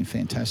now. It's been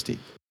fantastic.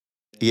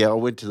 Yeah, I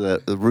went to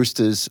the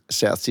Roosters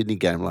South Sydney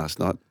game last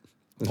night.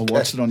 I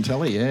watched it on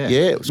telly, yeah.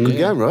 Yeah, it was a good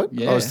game, right?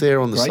 Yeah, I was there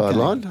on the great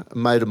sideline. game. A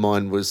mate of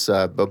mine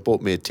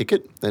bought me a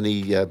ticket, and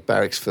he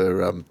barracks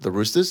for the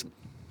Roosters.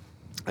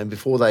 And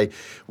before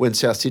when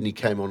South Sydney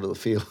came onto the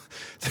field,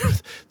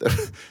 there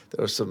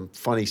were some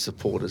funny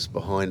supporters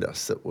behind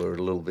us that were a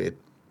little bit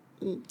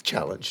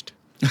challenged.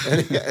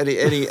 And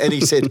he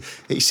said,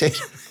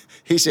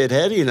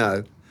 how do you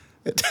know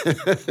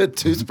a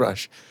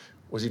toothbrush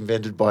was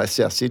invented by a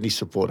South Sydney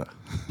supporter?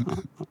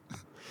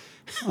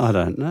 I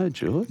don't know,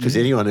 George. Because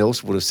anyone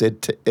else would have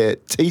said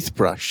teeth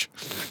brush.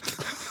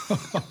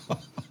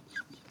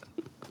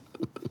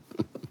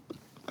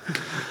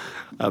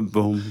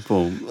 Boom,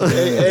 boom.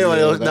 Anyone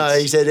else? No,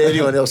 he said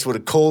anyone else would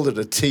have called it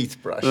a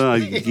teeth brush. Oh,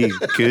 you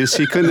goose.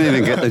 You couldn't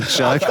even get the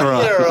joke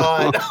right. You're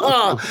right.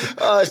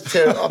 Oh, it's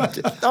terrible.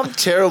 I'm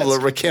terrible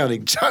at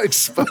recounting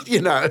jokes, but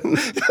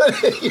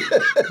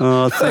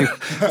Oh,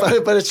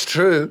 but it's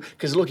true,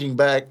 because looking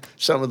back,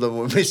 some of them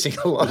were missing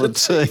a lot of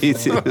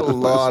teeth. A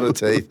lot of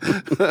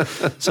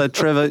teeth. So,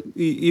 Trevor,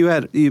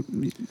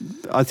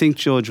 I think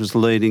George was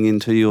leading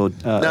into your...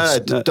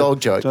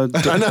 dog joke. No,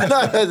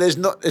 there's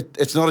not.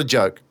 It's not a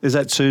joke. Is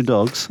that 2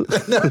 dogs?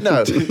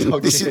 No.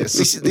 This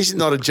is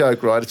not a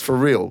joke, right? It's for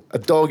real. A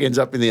dog ends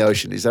up in the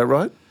ocean. Is that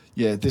right?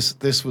 Yeah,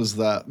 this was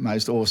the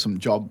most awesome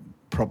job,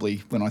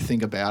 probably, when I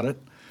think about it.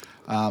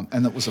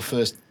 And that was the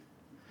first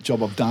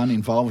job I've done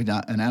involving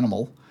an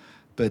animal.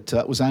 But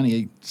it was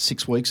only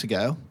 6 weeks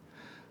ago.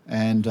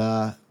 And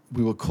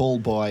we were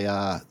called by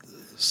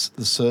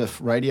the surf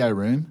radio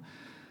room.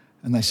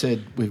 And they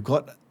said, we've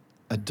got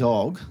a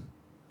dog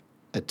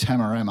at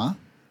Tamarama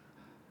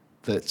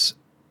that's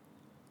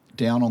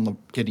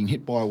getting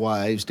hit by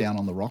waves down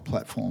on the rock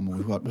platform. And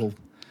we've got,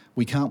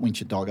 we can't winch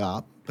a dog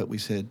up, but we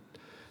said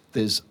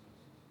there's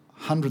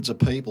hundreds of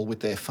people with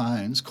their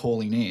phones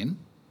calling in,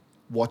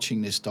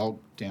 watching this dog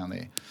down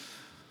there.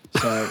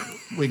 So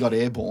we got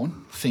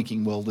airborne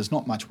thinking, well, there's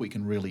not much we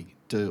can really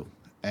do.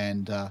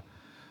 And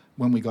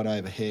when we got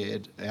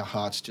overhead, our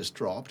hearts just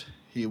dropped.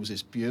 Here was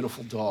this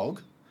beautiful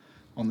dog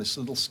on this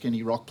little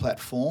skinny rock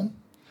platform,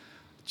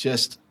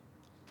 just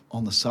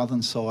on the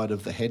southern side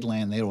of the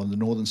headland there, on the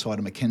northern side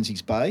of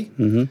Mackenzie's Bay.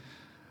 Mm-hmm.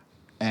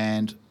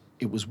 And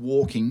it was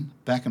walking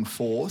back and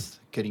forth,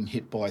 getting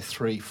hit by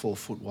 3-4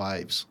 foot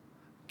waves,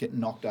 getting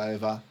knocked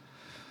over.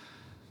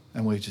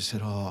 And we just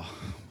said, oh,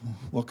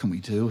 what can we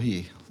do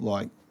here?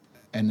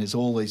 And there's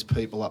all these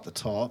people up the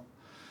top.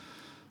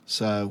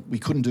 So we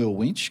couldn't do a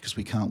winch because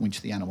we can't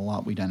winch the animal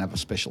up. We don't have a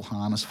special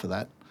harness for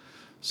that.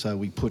 So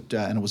we put,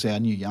 and it was our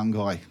new young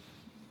guy,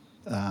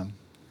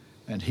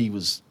 and he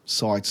was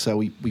psyched. So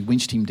we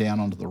winched him down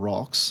onto the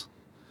rocks,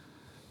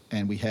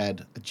 and we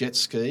had a jet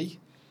ski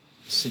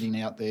sitting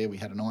out there. We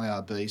had an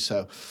IRB.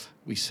 So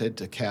we said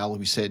to Cal,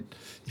 if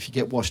you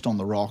get washed on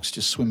the rocks,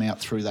 just swim out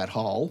through that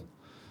hole,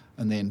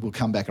 and then we'll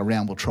come back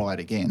around, we'll try it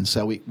again.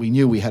 So we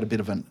knew we had a bit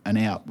of an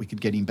out. We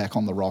could get him back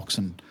on the rocks.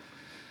 And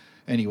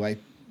anyway,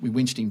 we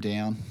winched him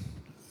down.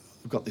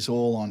 We've got this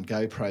all on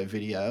GoPro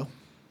video,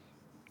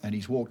 and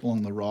he's walked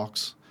along the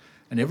rocks.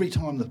 And every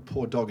time the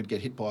poor dog would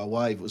get hit by a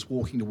wave, it was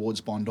walking towards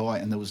Bondi,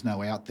 and there was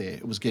no out there.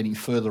 It was getting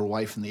further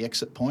away from the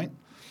exit point.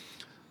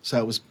 So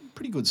it was a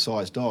pretty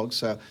good-sized dog.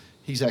 So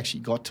he's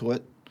actually got to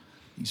it.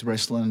 He's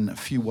wrestling. A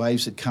few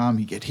waves had come.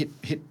 He get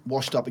hit,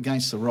 washed up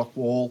against the rock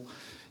wall.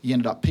 He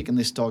ended up picking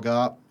this dog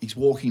up. He's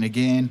walking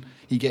again.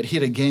 He'd get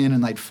hit again,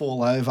 and they'd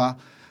fall over.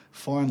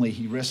 Finally,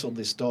 he wrestled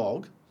this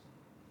dog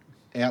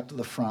out to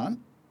the front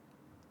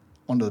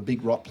onto the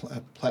big rock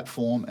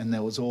platform, and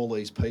there was all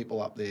these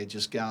people up there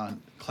just going,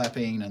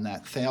 clapping, and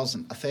that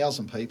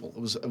 1,000 people.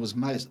 It was the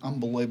most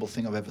unbelievable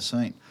thing I've ever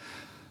seen.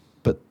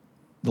 But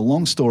the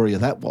long story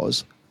of that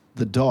was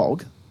the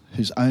dog,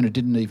 whose owner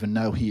didn't even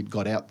know he had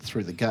got out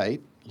through the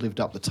gate, lived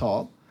up the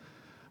top,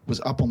 was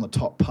up on the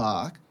top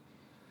park,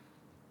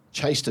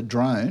 chased a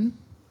drone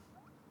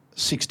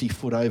 60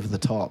 foot over the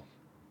top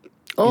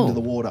into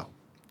the water.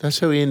 That's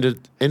how he ended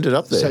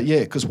up there. So, yeah,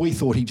 because we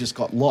thought he just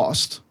got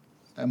lost.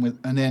 And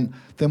then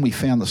we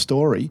found the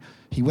story.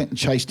 He went and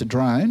chased a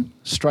drone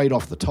straight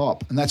off the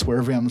top, and that's where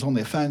everyone was on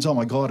their phones. Oh,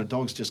 my God, a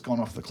dog's just gone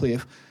off the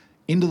cliff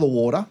into the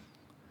water.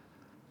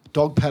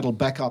 Dog paddled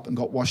back up and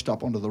got washed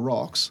up onto the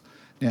rocks.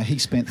 Now, he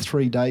spent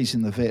 3 days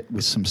in the vet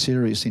with some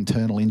serious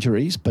internal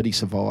injuries, but he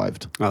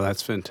survived. Oh,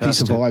 that's fantastic. He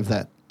survived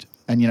that.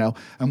 And,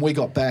 and we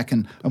got back,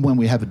 and when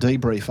we have a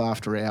debrief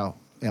after our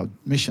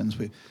missions,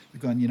 we've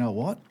gone, you know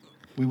what?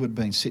 We would have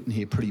been sitting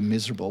here pretty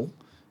miserable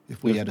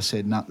if we had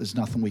said, no, there's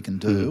nothing we can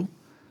do,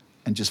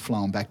 and just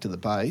flown back to the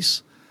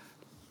base.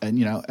 And,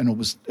 and it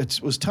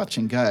was touch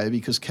and go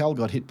because Cal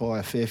got hit by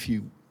a fair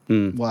few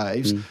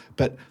waves.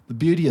 But the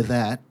beauty of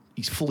that,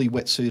 he's fully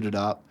wetsuited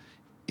up.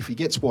 If he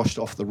gets washed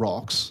off the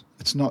rocks,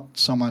 it's not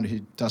someone who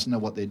doesn't know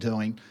what they're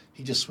doing.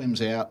 He just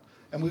swims out,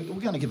 and we're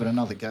going to give it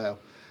another go.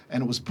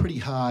 And it was pretty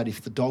hard.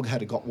 If the dog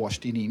had got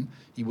washed in him,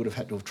 he would have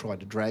had to have tried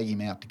to drag him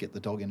out to get the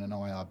dog in an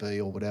IRB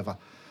or whatever.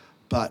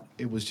 But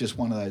it was just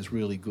one of those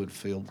really good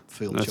field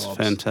jobs. That's a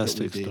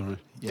fantastic story.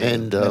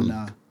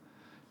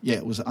 Yeah,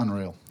 it was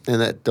unreal.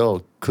 And that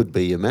dog could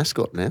be your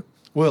mascot now.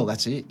 Well,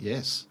 that's it,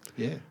 yes.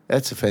 Yeah.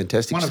 That's a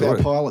fantastic story. One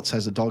of our pilots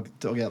has a dog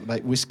out the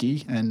base,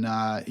 Whiskey, and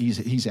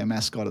he's our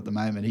mascot at the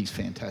moment. He's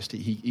fantastic.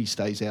 He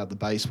stays out the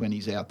base when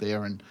he's out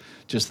there, and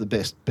just the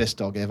best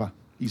dog ever.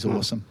 He's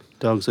awesome.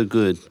 Dogs are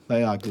good.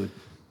 They are good.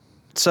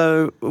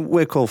 So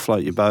we're called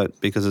Float Your Boat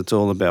because it's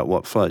all about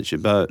what floats your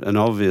boat. And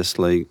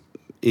obviously,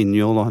 in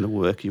your line of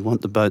work, you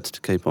want the boats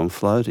to keep on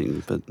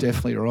floating. But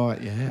definitely right,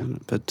 yeah.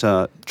 But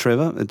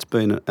Trevor, it's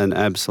been an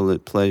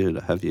absolute pleasure to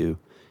have you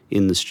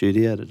in the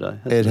studio today.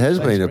 It has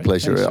been a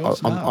pleasure.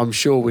 Thanks, I'm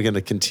sure we're going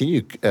to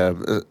continue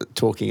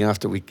talking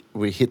after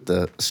we hit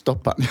the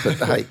stop button. But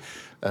hey,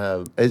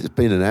 it's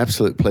been an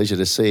absolute pleasure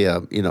to see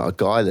a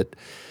guy that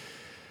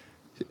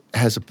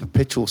has a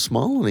perpetual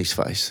smile on his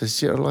face.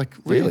 It's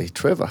really,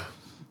 Trevor.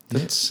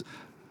 That's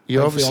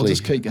you hopefully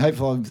obviously.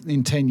 Hopefully,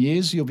 in 10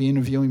 years you'll be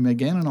interviewing me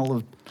again, and I'll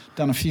have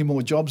done a few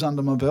more jobs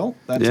under my belt.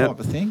 That type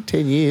of thing.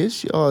 10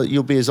 years. Oh,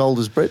 you'll be as old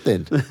as Brett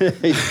then.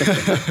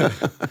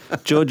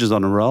 George is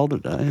on a roll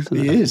today, isn't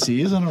he?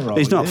 He is on a roll.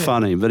 He's not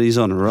funny, but he's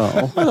on a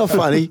roll. I'm not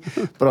funny,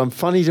 but I'm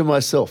funny to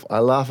myself. I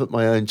laugh at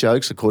my own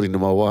jokes, according to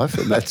my wife,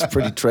 and that's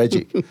pretty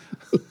tragic.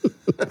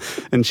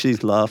 And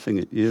she's laughing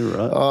at you,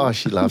 right? Oh,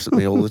 she laughs at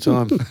me all the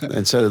time,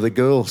 and so do the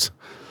girls.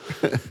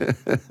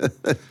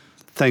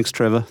 Thanks,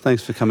 Trevor.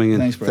 Thanks for coming in.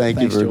 Thanks, Brett. Thank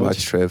Thanks, you very George.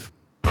 much, Trev.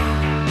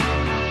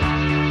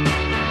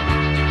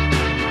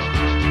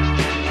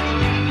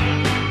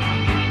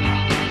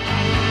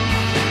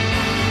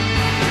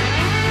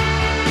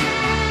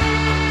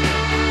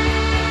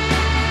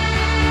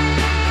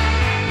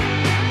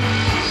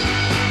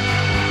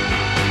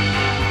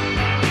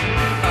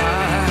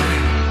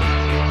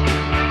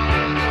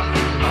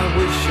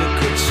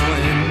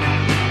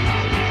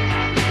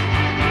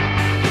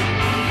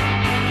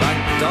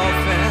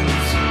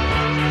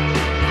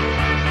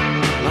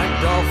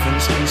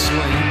 Dolphins can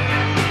swing.